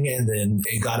harassing, and then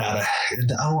it got out of.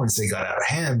 I don't want to say got out of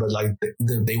hand, but like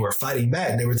they were fighting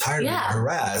back. They were tired of being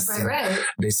harassed. Right.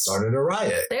 They started a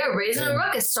riot. They were raising a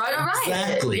ruckus, starting a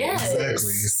riot.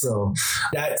 Exactly. So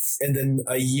and then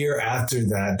a year after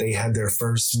that, they had their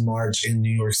first march in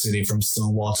New York City from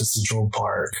Stonewall to Central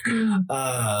Park.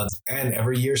 And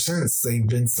every year since, they've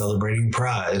been celebrating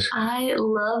Pride. I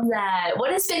love that.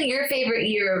 What has been your favorite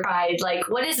year of Pride? Like,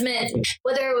 what has meant,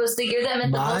 whether it was the year that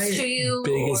meant the most to you?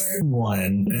 Biggest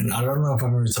one, and I don't know if I've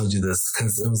ever told you this,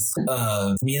 because it was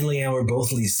me and Leanne were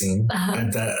both leasing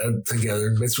at that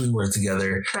together. Basically, we were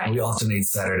together. Right. We alternate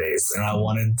Saturdays, and I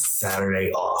wanted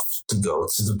Saturday off to go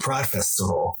to the Pride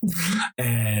Festival,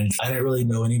 and I didn't really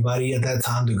know anybody at that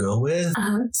time to go with,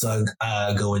 so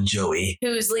I go with Joey,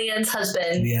 who's Leanne's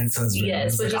husband.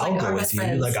 Yes, which I'll go with you.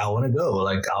 Like, I want to go.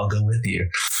 Like, I'll go with you.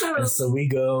 And so we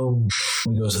go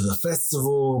to the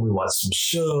festival. We watch some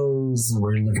shows.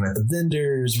 We're looking at the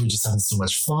vendors. We're just having so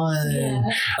much fun. Yeah.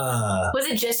 Was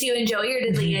it just you and Joey, or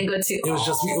did Leanne go too? It was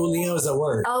just me. Leanne was at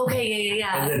work. Oh, okay,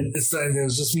 yeah. And then it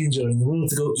was just me and Joey. And we went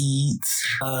to go eat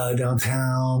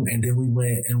downtown, and then we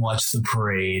went and watched the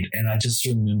parade. And I just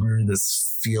remember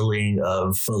this feeling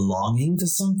of belonging to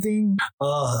something.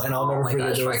 And I'll never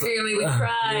forget. There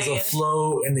was a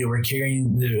float, and there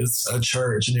was a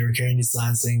church, and they were carrying these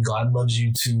signs saying, "God loves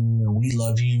you too, and we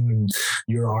love you, and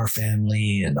you're our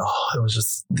family." And it was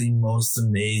just the most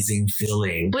amazing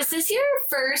feeling. Was this your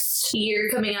first year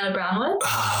coming out of Brownwood?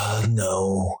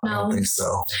 No, I don't think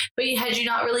so. But had you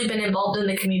not really been involved in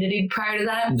the community prior to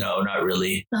that? No, not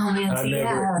really. Oh man, I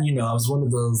never, I was one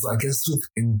of those, I guess, with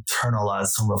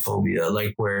internalized homophobia,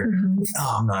 like where,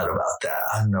 I'm not about that.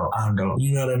 I don't.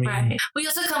 You know what I mean? Right. We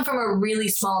also come from a really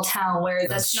small town where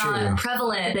that's not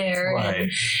prevalent there. Right.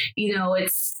 And,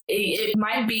 it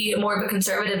might be more of a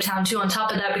conservative town too, on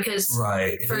top of that, because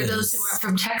for those who aren't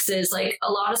from Texas, like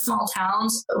a lot of small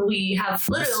towns, we have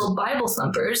literal Bible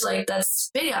thumpers. Like that's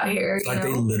big out here. Like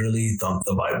they literally thump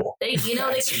the Bible. They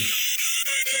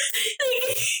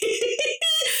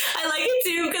I like it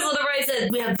too, because whenever I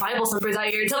said we have Bible thumpers out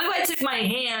here, tell me why I took my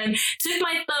hand, took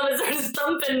my thumb and started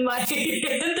thumping my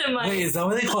hand. Wait, is that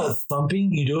what they call it?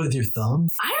 Thumping? You do it with your thumb?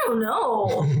 I don't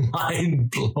know.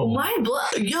 Mind blown. Mind blown.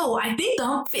 Yo, I think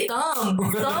thumping.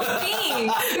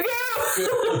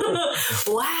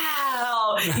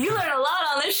 Wow. You learn a lot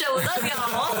on this show with us,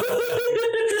 y'all.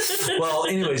 Well,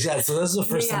 anyways, yeah, so that's the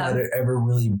first time I'd ever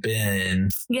really been.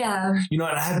 Yeah. You know,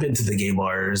 and I had been to the gay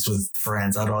bars with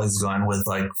friends. I'd always gone with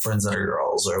like friends that are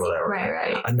girls or whatever.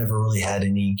 Right. I never really had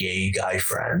any gay guy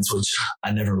friends, which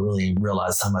I never really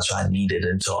realized how much I needed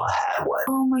until I had one.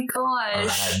 Oh my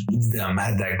gosh. I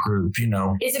had that group, you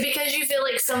know. Is it because you feel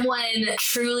like someone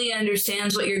truly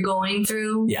understands what you're going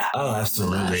through? Yeah. Oh,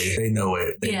 absolutely. They know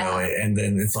it. They know it. And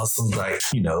then it's also like,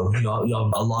 you know,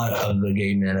 y'all, a lot of the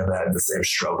gay men have had the same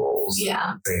struggles.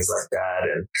 Yeah. And things like that.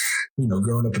 And, you know,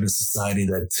 growing up in a society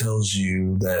that tells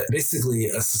you that basically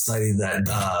a society that,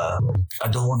 I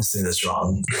don't want to say this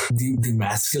wrong,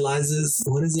 demasculizes.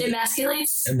 What is it?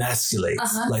 Emasculates?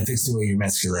 Emasculates. Like takes away your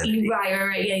masculinity.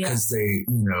 Right. Yeah. Because they,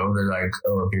 you know, they're like,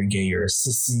 oh, if you're gay, you're a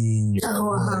sissy,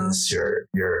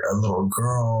 you're a little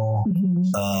girl.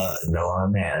 No, I'm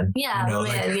a man. Yeah, you know,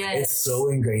 man, it's so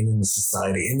ingrained in the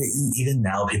society. And even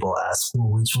now people ask, well,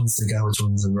 which one's the guy, which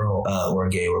one's the girl? We're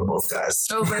gay, we're both guys.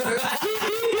 Oh,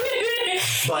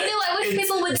 but, you know, I wish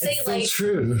people would say, like,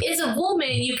 true. As a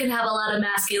woman, you can have a lot of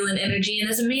masculine energy, and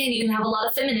as a man, you can have a lot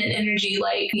of feminine energy,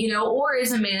 like, you know, or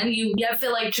as a man, I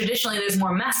feel like traditionally there's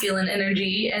more masculine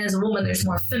energy, and as a woman, there's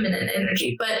more feminine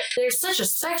energy. But there's such a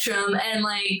spectrum, and,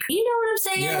 like, you know what I'm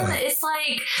saying? Yeah. It's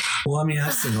like... Well, I mean,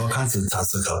 I've seen all kinds of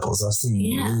types of couples. I've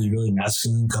seen really, really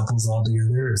masculine couples all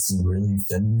together. I've seen really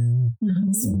feminine,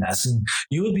 some masculine.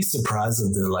 You would be surprised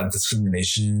at the, like,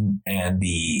 discrimination and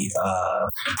the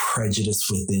prejudice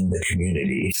within the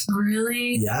community.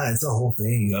 Really? Yeah, it's a whole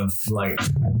thing of like,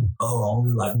 oh,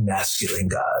 only like masculine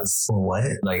guys. Well, what?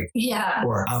 Like,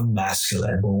 or I'm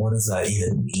masculine. Well, what does that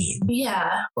even mean?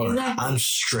 Yeah, or exactly. I'm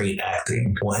straight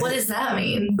acting. What does that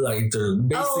mean? Like they're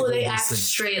basically they act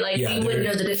straight. Like you wouldn't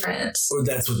know the difference. Or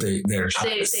that's what they're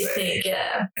trying to say. They think,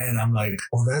 And I'm like,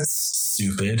 well, that's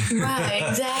stupid. Right,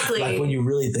 exactly. Like when you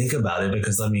really think about it,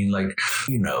 because I mean, like,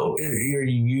 you know, you're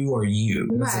you or you.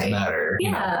 It doesn't matter. Yeah.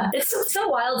 You know? It's so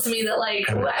wild to me that like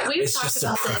we've talked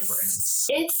about this.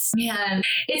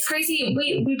 It's crazy.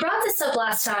 We brought this up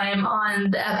last time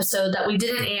on the episode that we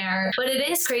didn't air, but it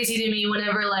is crazy to me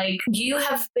whenever like you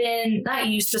have been, not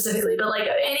you specifically, but like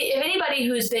if anybody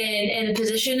who's been in a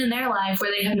position in their life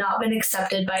where they have not been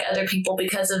accepted by other people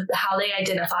because of how they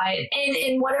identify, and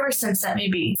in whatever sense that may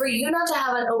be, for you not to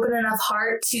have an open enough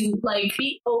heart to like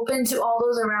be open to all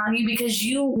those around you because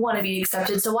you want to be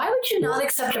accepted. So why would you not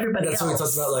accept everybody else? That's what we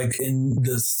talked about, like in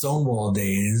the Stonewall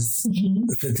days,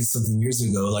 50-something years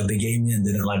ago, like the gay men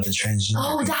didn't like the transgender.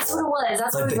 Oh, people. that's what it was.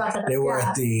 That's like what we brought that up. They were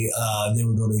at the, they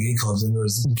would go to the gay clubs, and there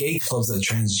was gay clubs that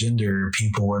transgender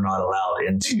people were not allowed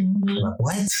into. Like,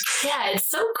 what? Yeah, it's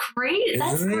so crazy.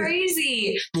 That's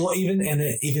crazy. Well,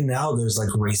 even now, there's like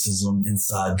racism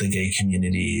inside the gay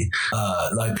community.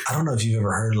 Like, I don't know if you've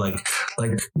ever heard, like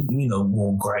you know,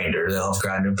 well, Grindr, they'll have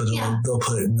Grindr, but they'll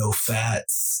put no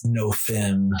fats, no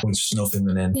femme, which is no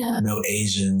feminine, no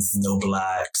Asians, no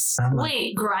blacks.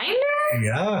 Wait, Grindr?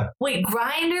 Yeah. Wait,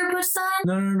 Grindr puts that?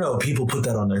 No. People put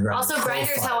that on their Grindr. Also,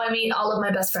 Grindr is how I meet all of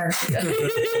my best friends.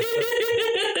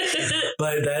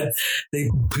 But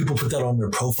people put that on their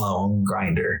profile on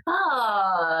Grindr.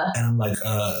 And I'm like,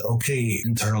 okay,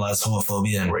 internalized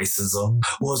homophobia and racism.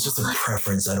 Well, it's just a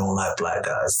preference. I don't like black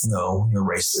guys. No, you're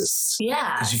racist.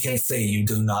 Yeah. Because you can't say you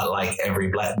do not like every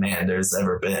black man there's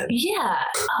ever been. Yeah.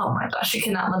 Oh my gosh, you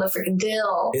cannot motherfucking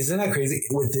deal. Isn't that crazy?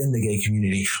 Within the gay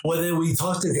community. Well, then we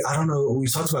talked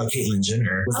about Caitlyn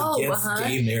Jenner was against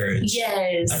gay marriage.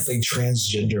 Yes. As a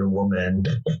transgender woman.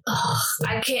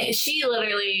 I can't. She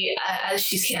literally,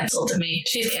 she's canceled to me.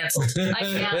 She's canceled.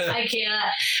 I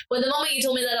can't. When the moment you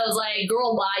told me that, I was like,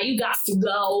 girl, bye. You got to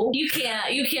go. You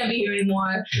can't be here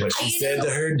anymore. What she said to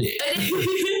her did.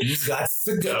 You got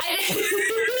to go.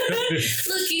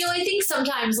 Look, you know, I think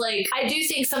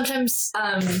sometimes,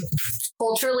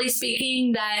 culturally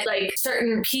speaking, that like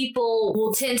certain people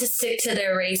will tend to stick to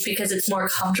their race because it's more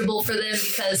comfortable for them,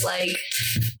 because like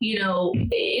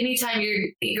anytime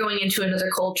you're going into another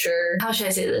culture, how should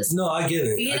I say this? No, I get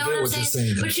it. You I know get what I'm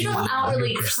saying? But you don't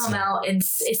outwardly 100%. come out and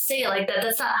say it like that.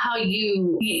 That's not how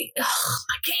you I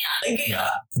can't. Yeah,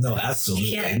 no, absolutely.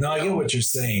 Yeah. No, I get what you're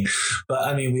saying. But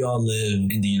I mean, we all live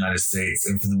in the United States,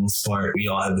 and for the most part, we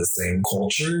all have the same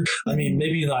culture. I mean,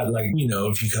 maybe not like,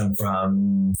 if you come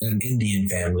from an Indian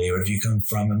family or if you come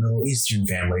from a Middle Eastern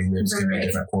family, there's going to be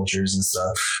different cultures and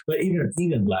stuff. But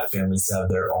even Black families have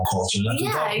their own culture. Like we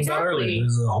talked about earlier,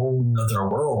 there's a whole nother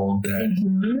world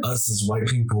that us as white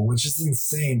people, which is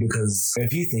insane because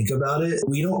if you think about it,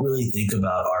 we don't really think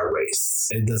about our race.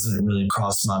 It doesn't really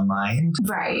cross my mind.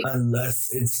 Right. Unless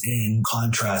it's in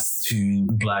contrast to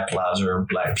Black lives or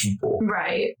Black people.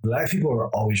 Right. Black people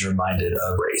are always reminded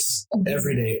of race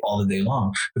every day, all the day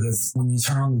long. Because when you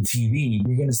turn on the TV,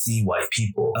 you're going to see white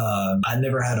people. I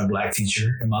never had a Black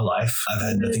teacher in my life. I've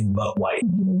had nothing but white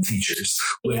teachers.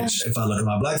 Which, if I look at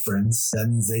my Black friends, that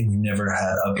means they've never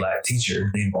had a Black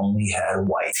teacher. They've only had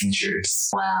white teachers.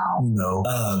 Wow.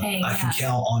 I can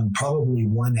count on probably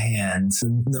one hand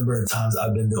the number of times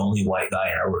I've been the only white guy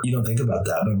in our work. You don't think about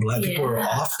that, but Black people are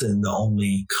often the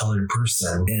only colored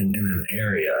person in an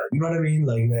area. You know what I mean?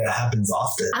 Like that happens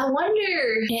often. I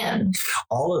wonder.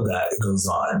 All of that goes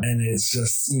on, and it's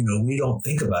just we don't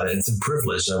think about it. It's a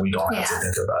privilege that we don't have to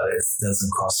think about it. It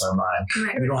doesn't cross our mind.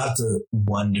 Right. We don't have to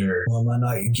wonder, well, am I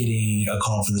not getting a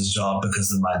call for this job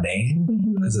because of my name?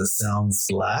 Because it sounds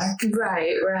Black?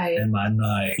 Right. Am I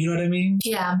not? You know what I mean?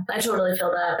 Yeah, I totally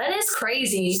feel that. That is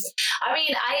crazy. I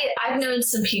mean, I've known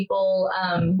some people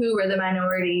who were the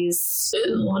minorities.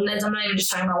 I'm not even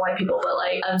just talking about white people, but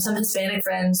like some Hispanic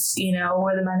friends,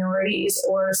 were the minorities,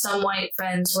 or some white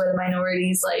friends were the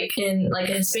minorities, like in like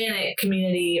a Hispanic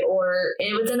community or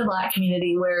within a Black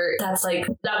community where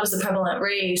that was the prevalent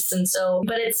race. And so,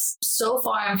 but it's so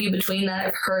far and few between that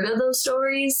I've heard of those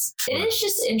stories. It is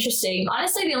just interesting.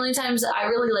 Honestly, the only times that I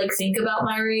really like think about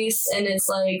my race, and it's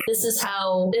like, this is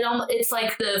how it's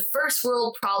like the first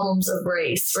world problems of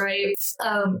race, right?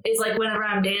 It's like whenever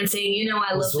I'm dancing,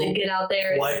 I love to get out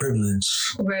there. White privilege.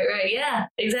 Right. Yeah,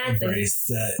 exactly. Embrace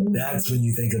that. That's when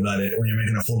you think about it, when you're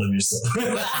making a fool of yourself.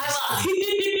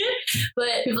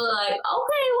 But people are like, okay,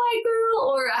 white girl.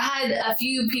 Or I had a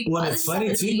few people. Well, it's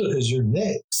funny too because you're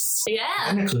mixed. Yeah.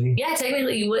 Technically. Yeah,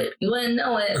 technically you wouldn't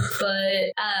know it,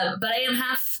 but I am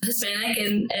half Hispanic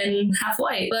and half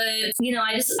white. But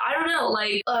I don't know.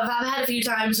 Like I've had a few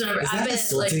times whenever I've been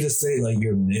insulting to say like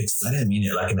you're mixed. I didn't mean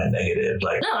it like in that negative.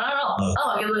 Like no.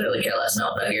 I can literally care less.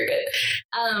 No, you're good.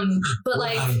 But wow,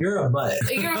 like you're a mutt.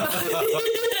 You're a mutt.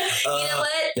 You know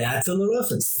what? That's a little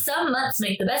offensive. Some mutts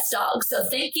make the best dogs, so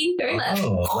thank you very much.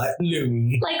 Oh, like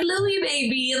Louie. Like Louie,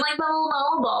 baby, and like my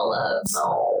little ball up.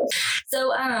 Oh.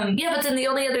 So, but then the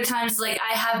only other times, like,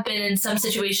 I have been in some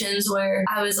situations where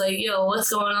I was like, yo, what's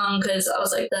going on? Because I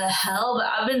was like, the hell? But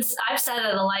I've sat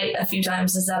at a light a few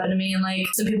times this happened to me, and like,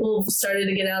 some people started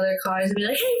to get out of their cars and be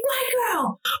like, hey, white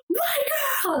girl!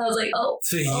 And I was like, oh.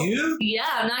 To you? Yeah,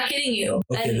 I'm not kidding you.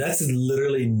 Okay, and that's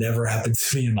literally never happened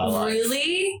to me in my life.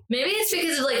 Really? Maybe it's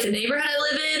because of like the neighborhood I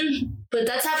live in, but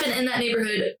that's happened in that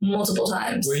neighborhood multiple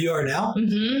times. Where you are now?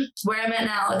 Mm-hmm. Where I'm at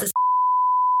now at the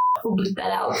we'll bleep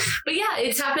that out. But yeah,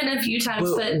 it's happened a few times.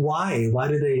 But why? Why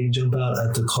did they jump out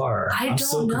at the car? I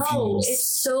don't know.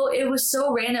 It was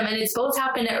so random, and it's both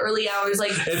happened at early hours.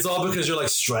 Like it's all because you're like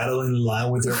straddling the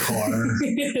line with your car,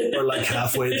 or like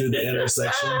halfway through the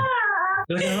intersection.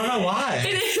 You're like, I don't know why.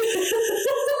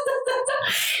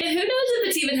 And who knows if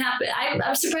it's even happened?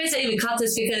 I'm surprised I even caught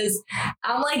this because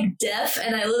I'm like deaf,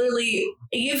 and I literally,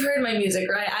 you've heard my music,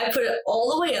 right? I put it all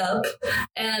the way up,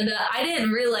 and I didn't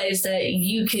realize that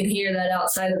you can hear that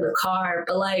outside of the car,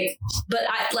 but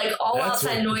all That's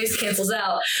outside noise cancels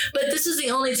out. But this is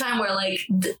the only time where like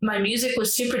my music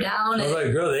was super down. I was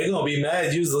like, girl, they gonna be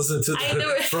mad. You was listening to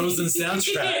the Frozen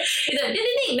soundtrack.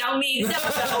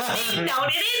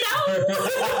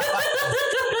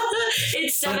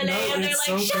 It's 7 a.m. They're like,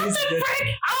 so shut the frick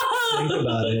up. Think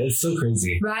about it. It's so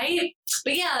crazy. Right?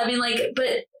 But yeah, I mean, like,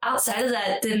 but outside of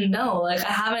that, didn't know. Like,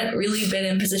 I haven't really been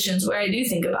in positions where I do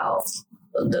think about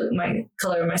my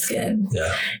color of my skin.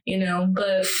 Yeah.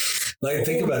 But like,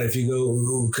 think about it. If you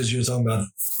go, because you're talking about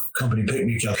company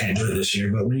picnic, y'all can't do it this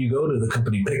year, but when you go to the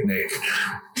company picnic,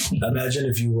 imagine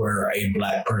if you were a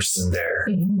Black person there.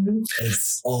 Mm-hmm.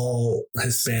 It's all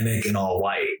Hispanic and all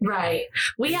white. Right.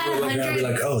 We had 100. Be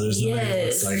like, oh, there's no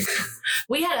like.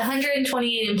 We had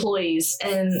 128 employees,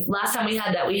 and last time we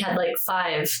had that, we had like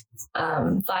five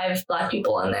Black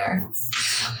people in there.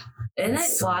 Isn't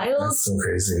it wild? That's so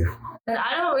crazy. And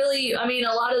I don't really, I mean,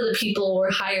 a lot of the people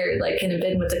were hired, like, and have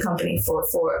been with the company for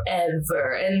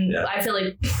forever. And I feel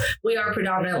like we are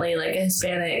predominantly, like, a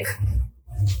Hispanic.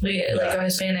 Like, our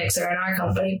Hispanics are in our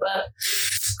company, but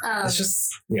it's just,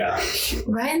 yeah.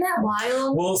 Right? Isn't that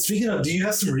wild? Well, speaking of, do you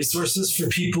have some resources for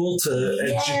people to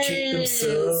educate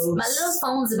themselves? My little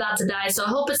phone's about to die, so I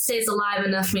hope it stays alive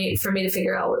enough for me to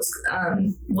figure out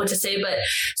what to say. But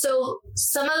so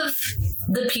some of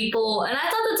the people, and I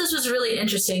thought that this was really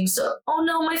interesting. So, oh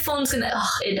no, my phone's it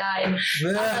died.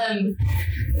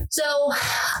 So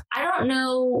I don't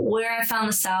know where I found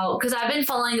this out because I've been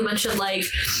following a bunch of like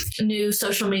new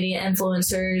social media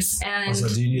influencers. And also,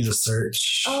 do you need to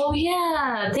search? Oh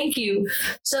yeah, thank you.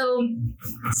 So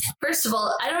first of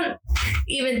all, I don't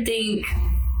even think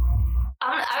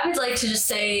I would like to just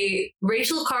say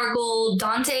Rachel Cargle,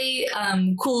 Dante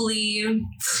Cooley,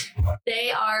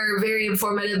 they are very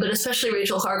informative, but especially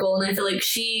Rachel Cargle, and I feel like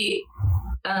she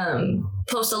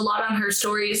posts a lot on her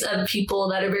stories of people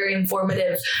that are very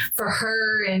informative for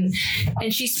her, and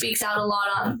she speaks out a lot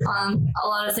on a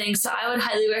lot of things. So I would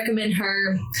highly recommend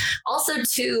her. Also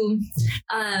too,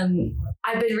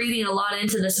 I've been reading a lot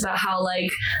into this about how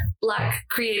like Black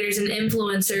creators and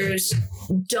influencers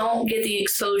don't get the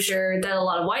exposure that a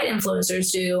lot of white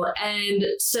influencers do, and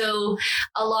so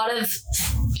a lot of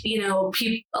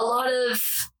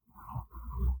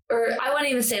or I wouldn't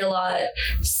even say a lot.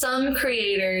 Some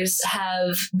creators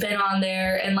have been on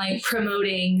there and like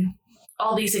promoting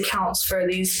all these accounts for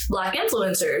these Black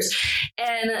influencers.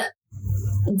 And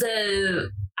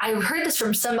I heard this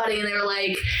from somebody and they were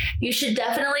like, you should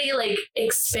definitely like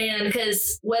expand,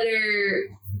 because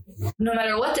no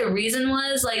matter what the reason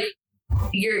was, like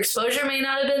your exposure may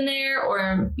not have been there,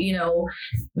 or,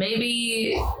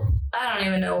 maybe I don't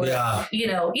even know what, you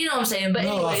know what I'm saying. But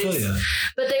no, anyways, I feel you.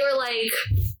 But they were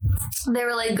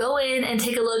like, go in and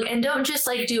take a look, and don't just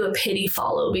like do a pity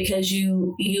follow because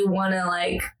you want to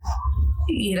like,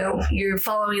 you're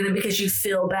following them because you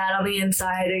feel bad on the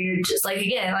inside, or you're just like,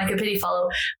 again, like a pity follow.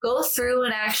 Go through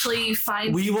and actually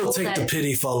find. We will take the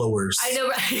pity followers. I know,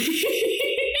 right?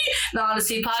 The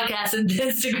Honesty Podcast and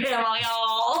Instagram. I'm like,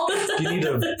 oh. You need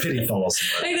to pity follow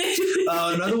somebody.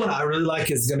 Another one I really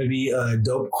like is going to be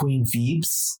Dope Queen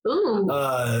Phoebes.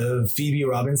 Ooh. Phoebe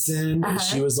Robinson.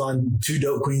 She was on Two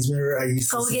Dope Queens. Remember, I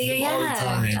used to see her all the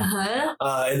time.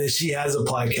 And then she has a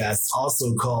podcast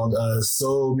also called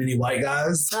So Many White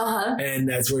Guys. And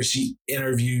that's where she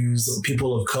interviews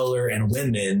people of color and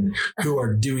women who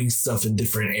are doing stuff in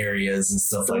different areas and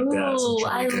stuff like that. So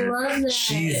I love that.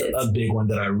 She's a big one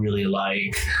that I really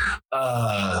like.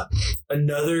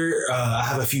 Another, I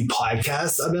have a few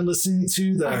podcasts I've been listening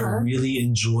to that I really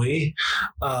enjoy.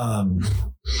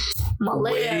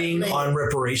 Waiting on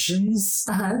Reparations.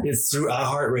 It's through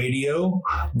iHeartRadio.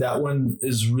 That one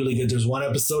is really good. There's one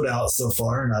episode out so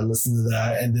far, and I listened to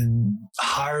that. And then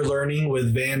Higher Learning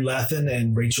with Van Lathan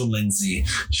and Rachel Lindsay.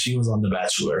 She was on The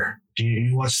Bachelor. Do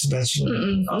you watch The Bachelor?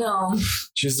 No.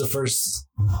 She's the first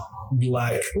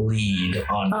Black lead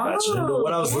on The Bachelor. But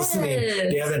when I was listening,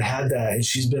 they haven't had that, and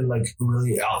she's been like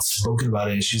really outspoken about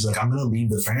it. And she's like, I'm gonna leave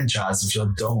the franchise if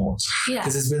y'all don't.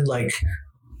 Because it's been like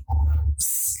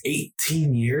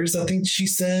 18 years, I think she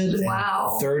said.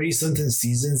 Wow. 30 something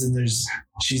seasons, and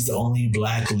she's the only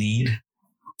Black lead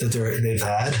that they've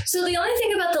had. So the only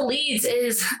thing about the leads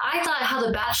is I thought how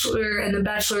The Bachelor and The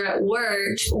Bachelorette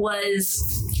worked was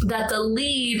that the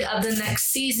lead of the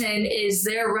next season is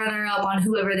their runner-up on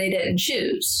whoever they didn't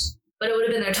choose. But it would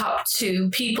have been their top two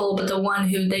people, but the one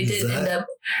who they didn't end up.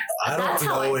 I don't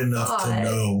know enough to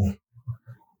know.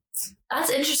 That's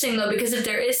interesting though, because if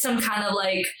there is some kind of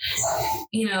like,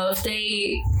 if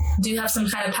they do have some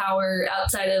kind of power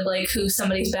outside of like who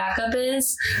somebody's backup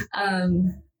is, I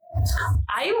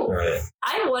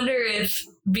wonder if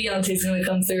Beyonce's going to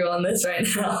come through on this right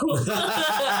now.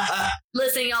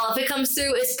 Listen, y'all, if it comes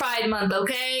through, it's Pride Month,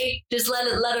 okay? Just let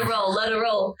it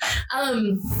roll.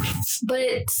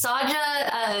 But Saja,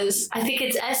 I think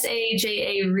it's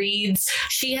Saja Reads.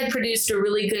 She had produced a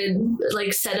really good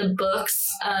like set of books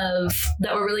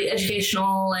that were really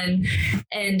educational and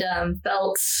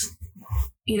felt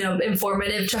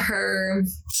informative to her.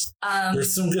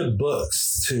 There's some good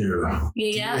books too.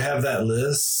 Yeah. Do you have that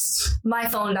list? My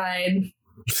phone died.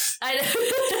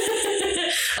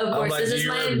 Of course, this is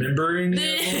my remembering.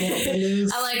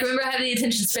 I'm like, remember, I have the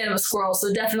attention span of a squirrel,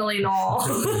 so definitely no.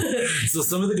 So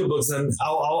some of the good books, and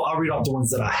I'll read off the ones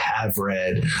that I have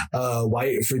read.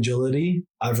 White Fragility,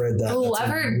 I've read that. Oh, I've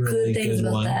heard really good things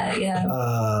about that. Yeah.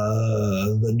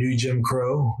 The New Jim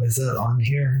Crow, is that on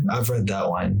here? I've read that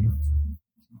one.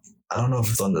 I don't know if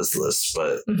it's on this list,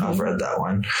 but I've read that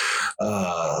one.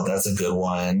 That's a good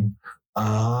one.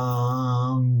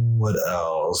 What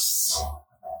else?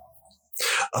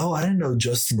 Oh, I didn't know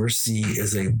Just Mercy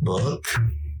is a book.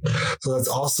 So that's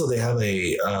also, they have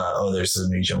a, there's a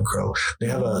new Jim Crow. They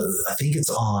have I think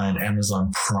it's on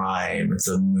Amazon Prime. It's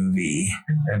a movie.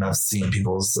 And I've seen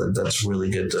people say that's really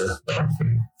good to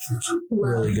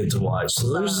watch.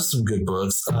 So there's just some good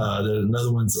books.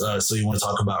 Another one's, So You Want to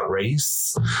Talk About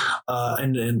Race.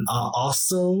 And then I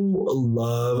also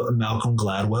love Malcolm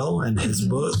Gladwell and his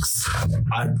books.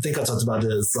 I think I talked about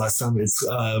this last time. It's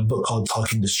a book called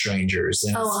Talking to Strangers.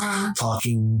 And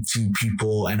talking to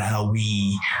people and how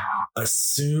we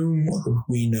assume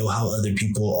we know how other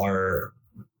people are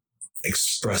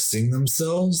expressing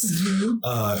themselves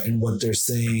and what they're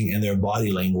saying and their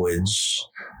body language,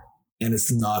 and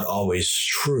it's not always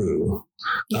true.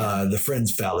 The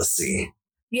Friends fallacy.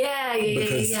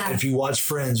 Because if you watch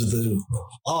Friends with the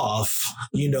off,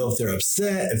 you know if they're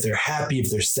upset, if they're happy,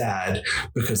 if they're sad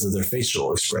because of their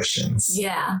facial expressions.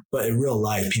 Yeah. But in real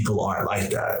life, people aren't like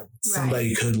that. Right.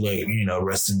 Somebody could look,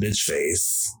 rest in bitch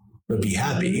face, but be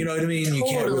happy. You know what I mean? Totally. You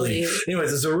can't really.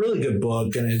 Anyways, it's a really good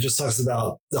book, and it just talks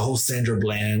about the whole Sandra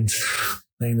Bland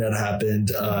thing that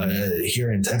happened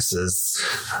here in Texas,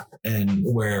 and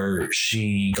where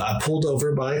she got pulled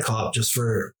over by a cop just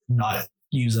for not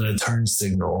using a turn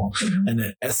signal, and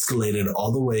it escalated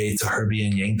all the way to her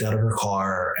being yanked out of her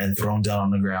car and thrown down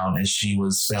on the ground, and she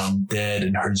was found dead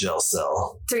in her jail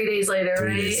cell 3 days later.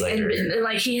 And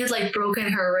like he had like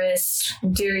broken her wrist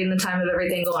during the time of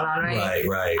everything going on, right?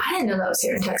 Right. I didn't know that was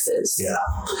here in Texas. Yeah.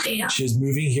 Damn. She was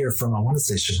moving here from, I want to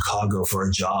say, Chicago for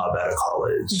a job at a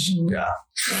college. Yeah.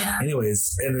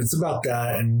 Anyways, and it's about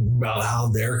that and about how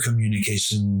their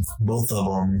communication, both of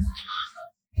them,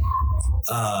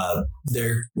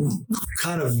 they're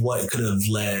kind of what could have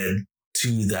led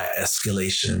to that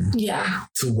escalation,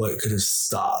 to what could have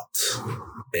stopped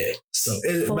it. So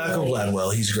Malcolm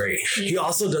Gladwell, he's great. He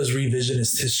also does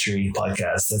Revisionist History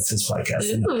podcast. That's his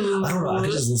podcast. And I don't know, I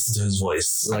could just listen to his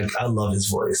voice. Like, I love his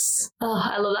voice. Oh,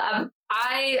 I love that.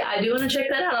 I do want to check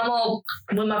that out. I'm all,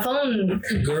 when my phone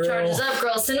charges up,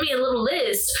 girl, send me a little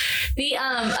list. The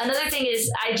another thing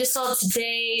is, I just saw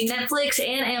today, Netflix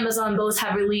and Amazon both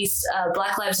have released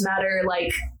Black Lives Matter,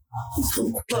 like,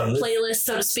 playlist,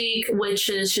 so to speak, which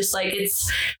is just like,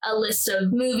 it's a list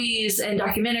of movies and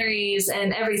documentaries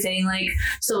and everything. Like,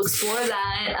 so explore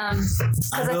that.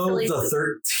 I know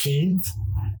the 13th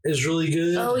is really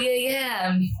good. Oh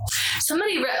yeah.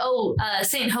 Somebody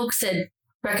Saint Hoax had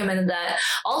recommended that.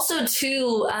 Also,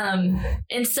 too,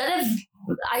 instead of,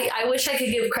 I wish I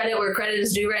could give credit where credit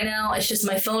is due right now. It's just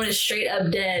my phone is straight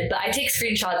up dead, but I take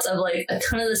screenshots of like a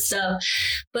ton of the stuff.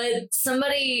 But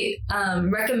somebody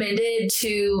recommended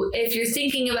to, if you're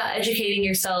thinking about educating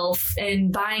yourself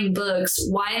and buying books,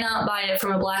 why not buy it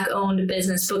from a Black owned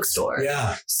business bookstore?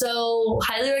 Yeah. So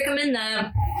highly recommend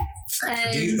that.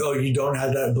 And you don't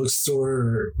have that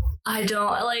bookstore? I don't.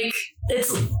 Like,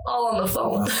 it's all on the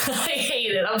phone. I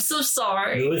hate it. I'm so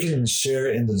sorry. We can share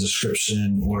it in the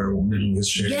description, or maybe we can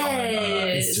share it on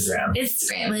Instagram.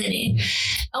 Instagram, honey.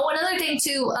 Oh, another thing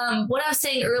too, what I was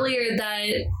saying earlier,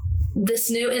 that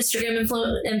this new Instagram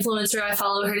influencer I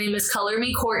follow, her name is Color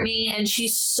Me Courtney, and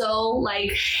she's so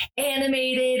like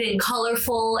animated and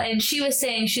colorful. And she was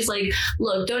saying, she's like,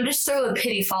 look, don't just throw a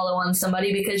pity follow on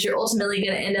somebody, because you're ultimately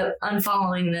going to end up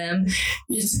unfollowing them.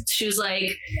 She was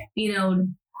like,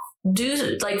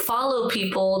 do like follow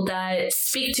people that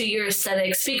speak to your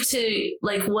aesthetic, speak to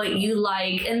like what you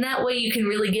like, and that way you can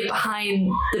really get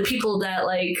behind the people that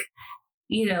like,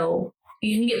 you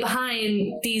can get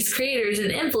behind these creators and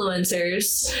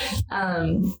influencers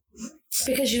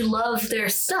because you love their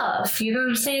stuff. You know what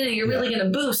I'm saying? And you're really going to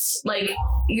boost,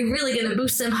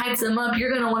 them, hype them up.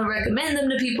 You're going to want to recommend them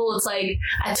to people. It's like,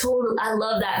 I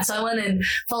love that. So I went and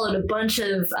followed a bunch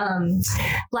of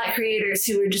Black creators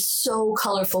who are just so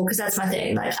colorful, because that's my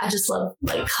thing. Like, I just love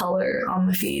like color on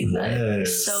my feed. Like,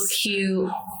 so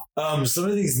cute. Some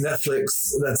of these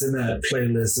Netflix that's in that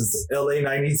playlist is LA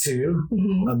 92,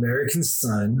 American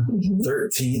Son,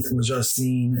 13th, which I've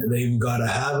seen. They've Gotta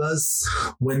Have Us,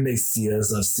 When They See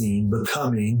Us, I've seen.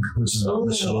 Becoming, which is about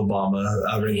Michelle Obama.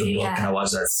 I read the book and I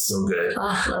watched that. It's so good.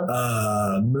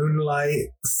 Moonlight,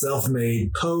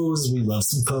 Self-Made, Pose. We love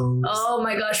some Pose. Oh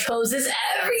my gosh, Pose is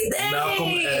everything.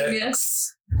 Malcolm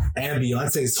X. And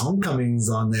Beyonce's Homecoming's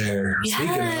on there. Yes.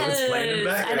 Speaking of, it's playing in the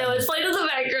background. I know, it's playing in the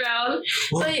background.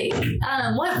 Well,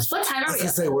 but what time are we?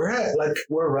 Say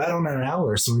we're right on an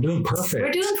hour, so we're doing perfect.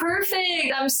 We're doing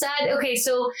perfect. I'm sad. Okay,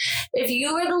 so if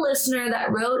you were the listener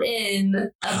that wrote in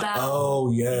about,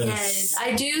 yes,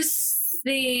 I do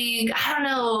think, I don't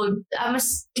know.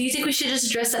 Do you think we should just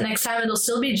address that next time? It'll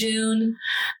still be June.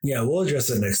 Yeah, we'll address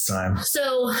it next time.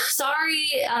 So sorry.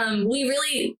 We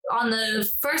really, on the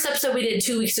first episode we did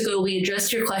 2 weeks ago, we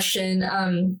addressed your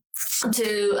question.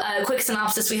 To a quick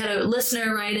synopsis, we had a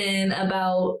listener write in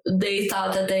about they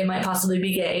thought that they might possibly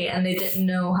be gay and they didn't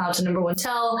know how to, number one,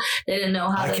 tell. They didn't know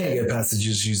how I can't get past the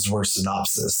just use the word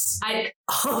synopsis.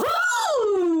 Come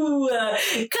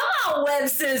on,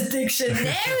 Webster's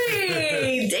Dictionary.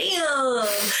 Damn.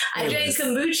 I drank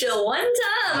kombucha one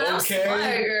time and I was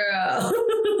smart, girl.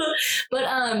 But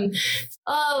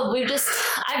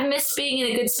I've missed being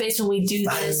in a good space when we do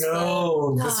this. I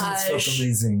know. But, this gosh, one's so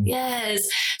amazing. Yes.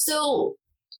 So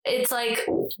it's like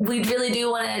we really do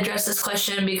want to address this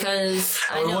question because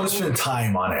I want to spend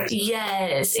time on it.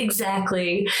 Yes,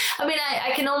 exactly. I mean,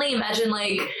 I can only imagine,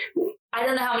 like, I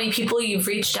don't know how many people you've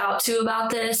reached out to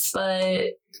about this, but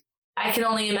I can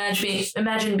only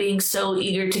imagine being so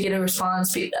eager to get a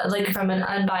response, like from an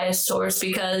unbiased source,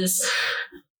 because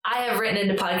I have written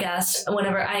into podcasts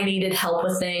whenever I needed help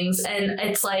with things. And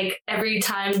it's like every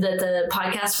time that the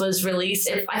podcast was released,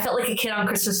 I felt like a kid on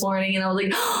Christmas morning and I was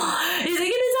like, oh, is he going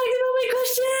to talk about my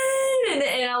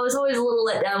question? And I was always a little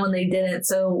let down when they didn't.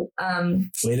 So,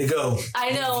 way to go.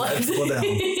 I know. Let's go down.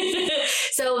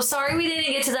 So sorry we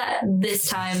didn't get to that this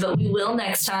time, but we will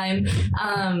next time.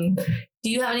 Do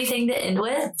you have anything to end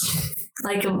with?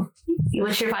 Like,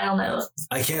 what's your final note?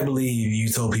 I can't believe you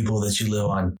told people that you live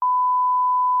on.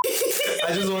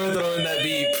 I just want to throw in that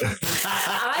beep.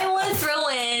 I want to throw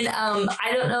in,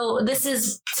 I don't know, this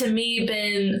has to me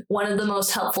been one of the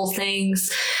most helpful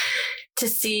things to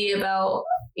see about,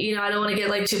 you know, I don't want to get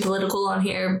like too political on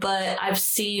here, but I've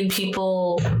seen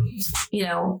people, you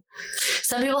know,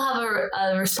 some people have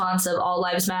a response of all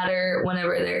lives matter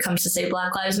whenever it comes to say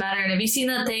Black Lives Matter. And have you seen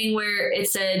that thing where it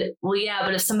said, well, yeah,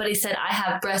 but if somebody said I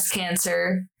have breast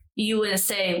cancer, you wouldn't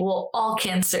say, well, all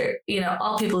cancer, you know,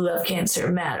 all people who have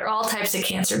cancer matter, all types of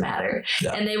cancer matter.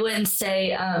 Yeah. And they wouldn't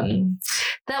say,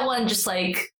 that one just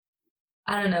like,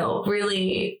 I don't know,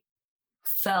 really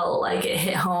felt like it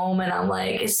hit home. And I'm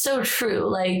like, it's so true.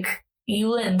 Like, you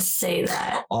wouldn't say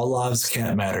that. All lives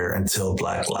can't matter until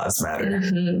Black Lives Matter.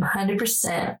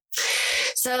 100%.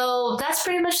 So that's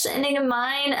pretty much the ending of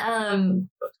mine.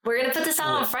 We're going to put this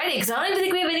out on Friday because I don't even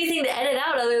think we have anything to edit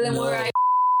out other than where I...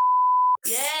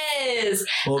 Yes.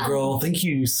 Well, girl, thank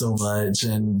you so much.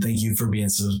 And thank you for being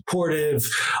so supportive.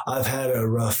 I've had a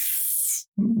rough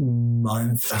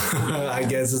month, I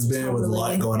guess it's been, with a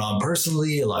lot going on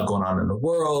personally, a lot going on in the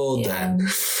world. Yeah. And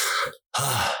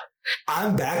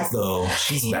I'm back though.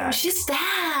 She's back. She's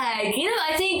back. You know,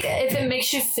 I think if it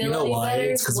makes you feel any better,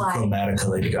 it's because of Chromatica,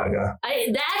 Lady Gaga.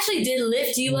 That actually did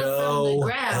lift you up from the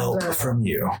ground. No help from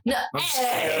you. No, I'm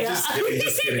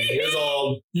just kidding. It's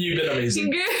all, you've been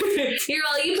amazing. You're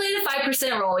all, you played a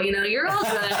 5% role. You know, you're all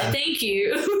good. Thank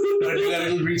you. But you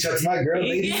gotta reach out to my girl,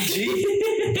 Lady G.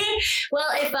 Well,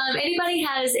 if anybody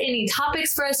has any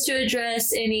topics for us to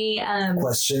address, any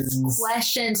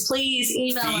questions, please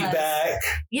email us. Feedback.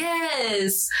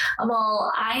 Yes.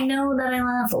 Well, I know that I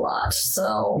laugh a lot,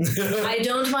 so I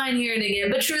don't mind hearing it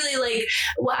again. But truly, like,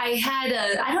 I had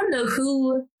I don't know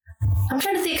who. I'm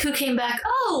trying to think who came back.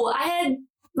 Oh, I had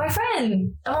my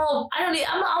friend. Oh, I'm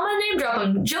gonna name drop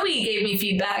him. Joey gave me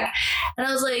feedback, and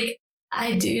I was like,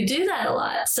 I do that a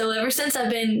lot. So ever since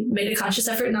I've made a conscious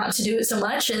effort not to do it so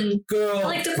much, and girl, I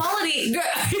like the quality. Girl.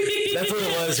 That's what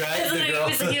it was,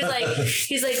 right?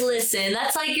 He's like, listen,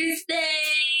 that's like your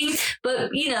thing.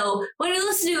 But you know, when you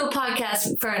listen to a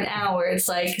podcast for an hour, it's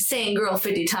like saying "girl"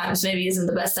 50 times maybe isn't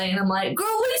the best thing. And I'm like, girl,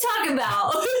 what are you talking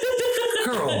about?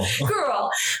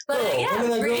 Girl. But girl. yeah, what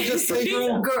did that girl just say,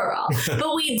 girl? Girl.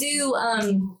 But we do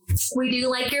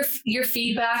like your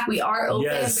feedback. We are open.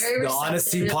 Yes, very the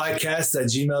Honesty Podcast at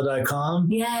gmail.com.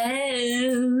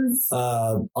 Yes.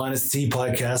 Honesty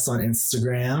Podcast on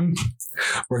Instagram.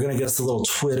 We're gonna get us a little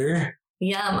Twitter.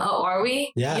 Oh, are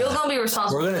we? Yeah. You're going to be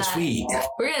responsible for that.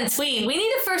 We're going to tweet. We need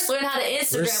to first learn how to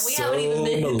Instagram. We haven't even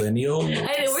been. Millennial. I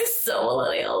know, we're so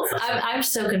millennials. I'm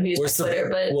so confused with Twitter,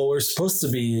 but. Well, we're supposed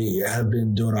to have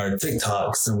been doing our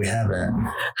TikToks and we haven't.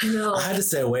 No. I had to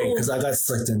stay away because I got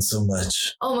sucked in so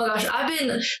much. Oh my gosh. I've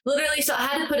been literally, so I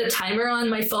had to put a timer on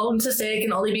my phone to say I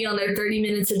can only be on there 30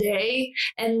 minutes a day.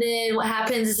 And then what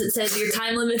happens is it says your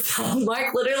time limit.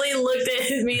 Mark literally looked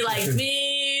at me like,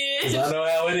 I know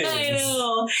how it is. I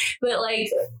know. But like,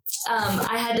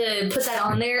 I had to put that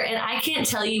on there, and I can't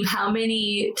tell you how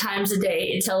many times a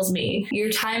day it tells me your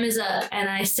time is up, and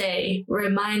I say,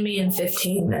 remind me in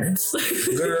 15 minutes.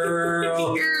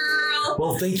 Girl.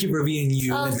 Well, thank you for being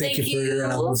you. Oh, and thank you for you.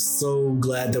 and I'm so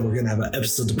glad that we're gonna have an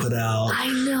episode to put out. I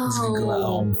It's gonna go out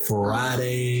know. on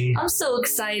Friday. I'm so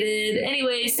excited.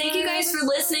 Anyways, thank you guys for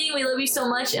listening. We love you so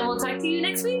much, and we'll talk to you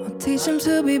next week. I'll teach him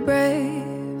to be brave.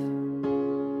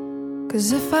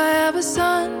 'Cause if I have a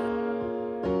son,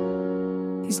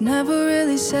 he's never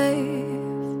really safe.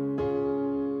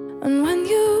 And when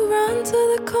you run to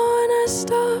the corner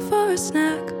store for a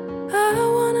snack, I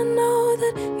wanna know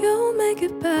that you'll make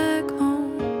it back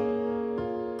home.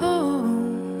 Oh,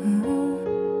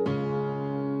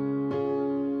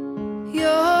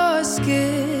 your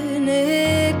skin,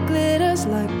 it glitters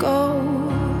like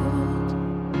gold.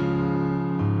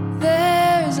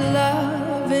 There's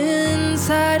love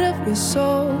inside of your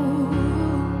soul.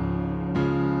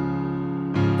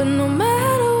 But no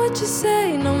matter what you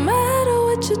say, no matter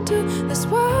what you do, this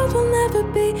world will never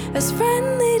be as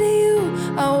friendly to you.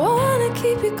 I wanna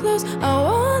keep you close, I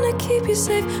wanna keep you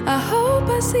safe. I hope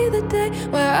I see the day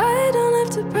where I don't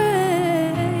have to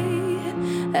pray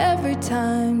every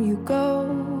time you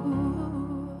go.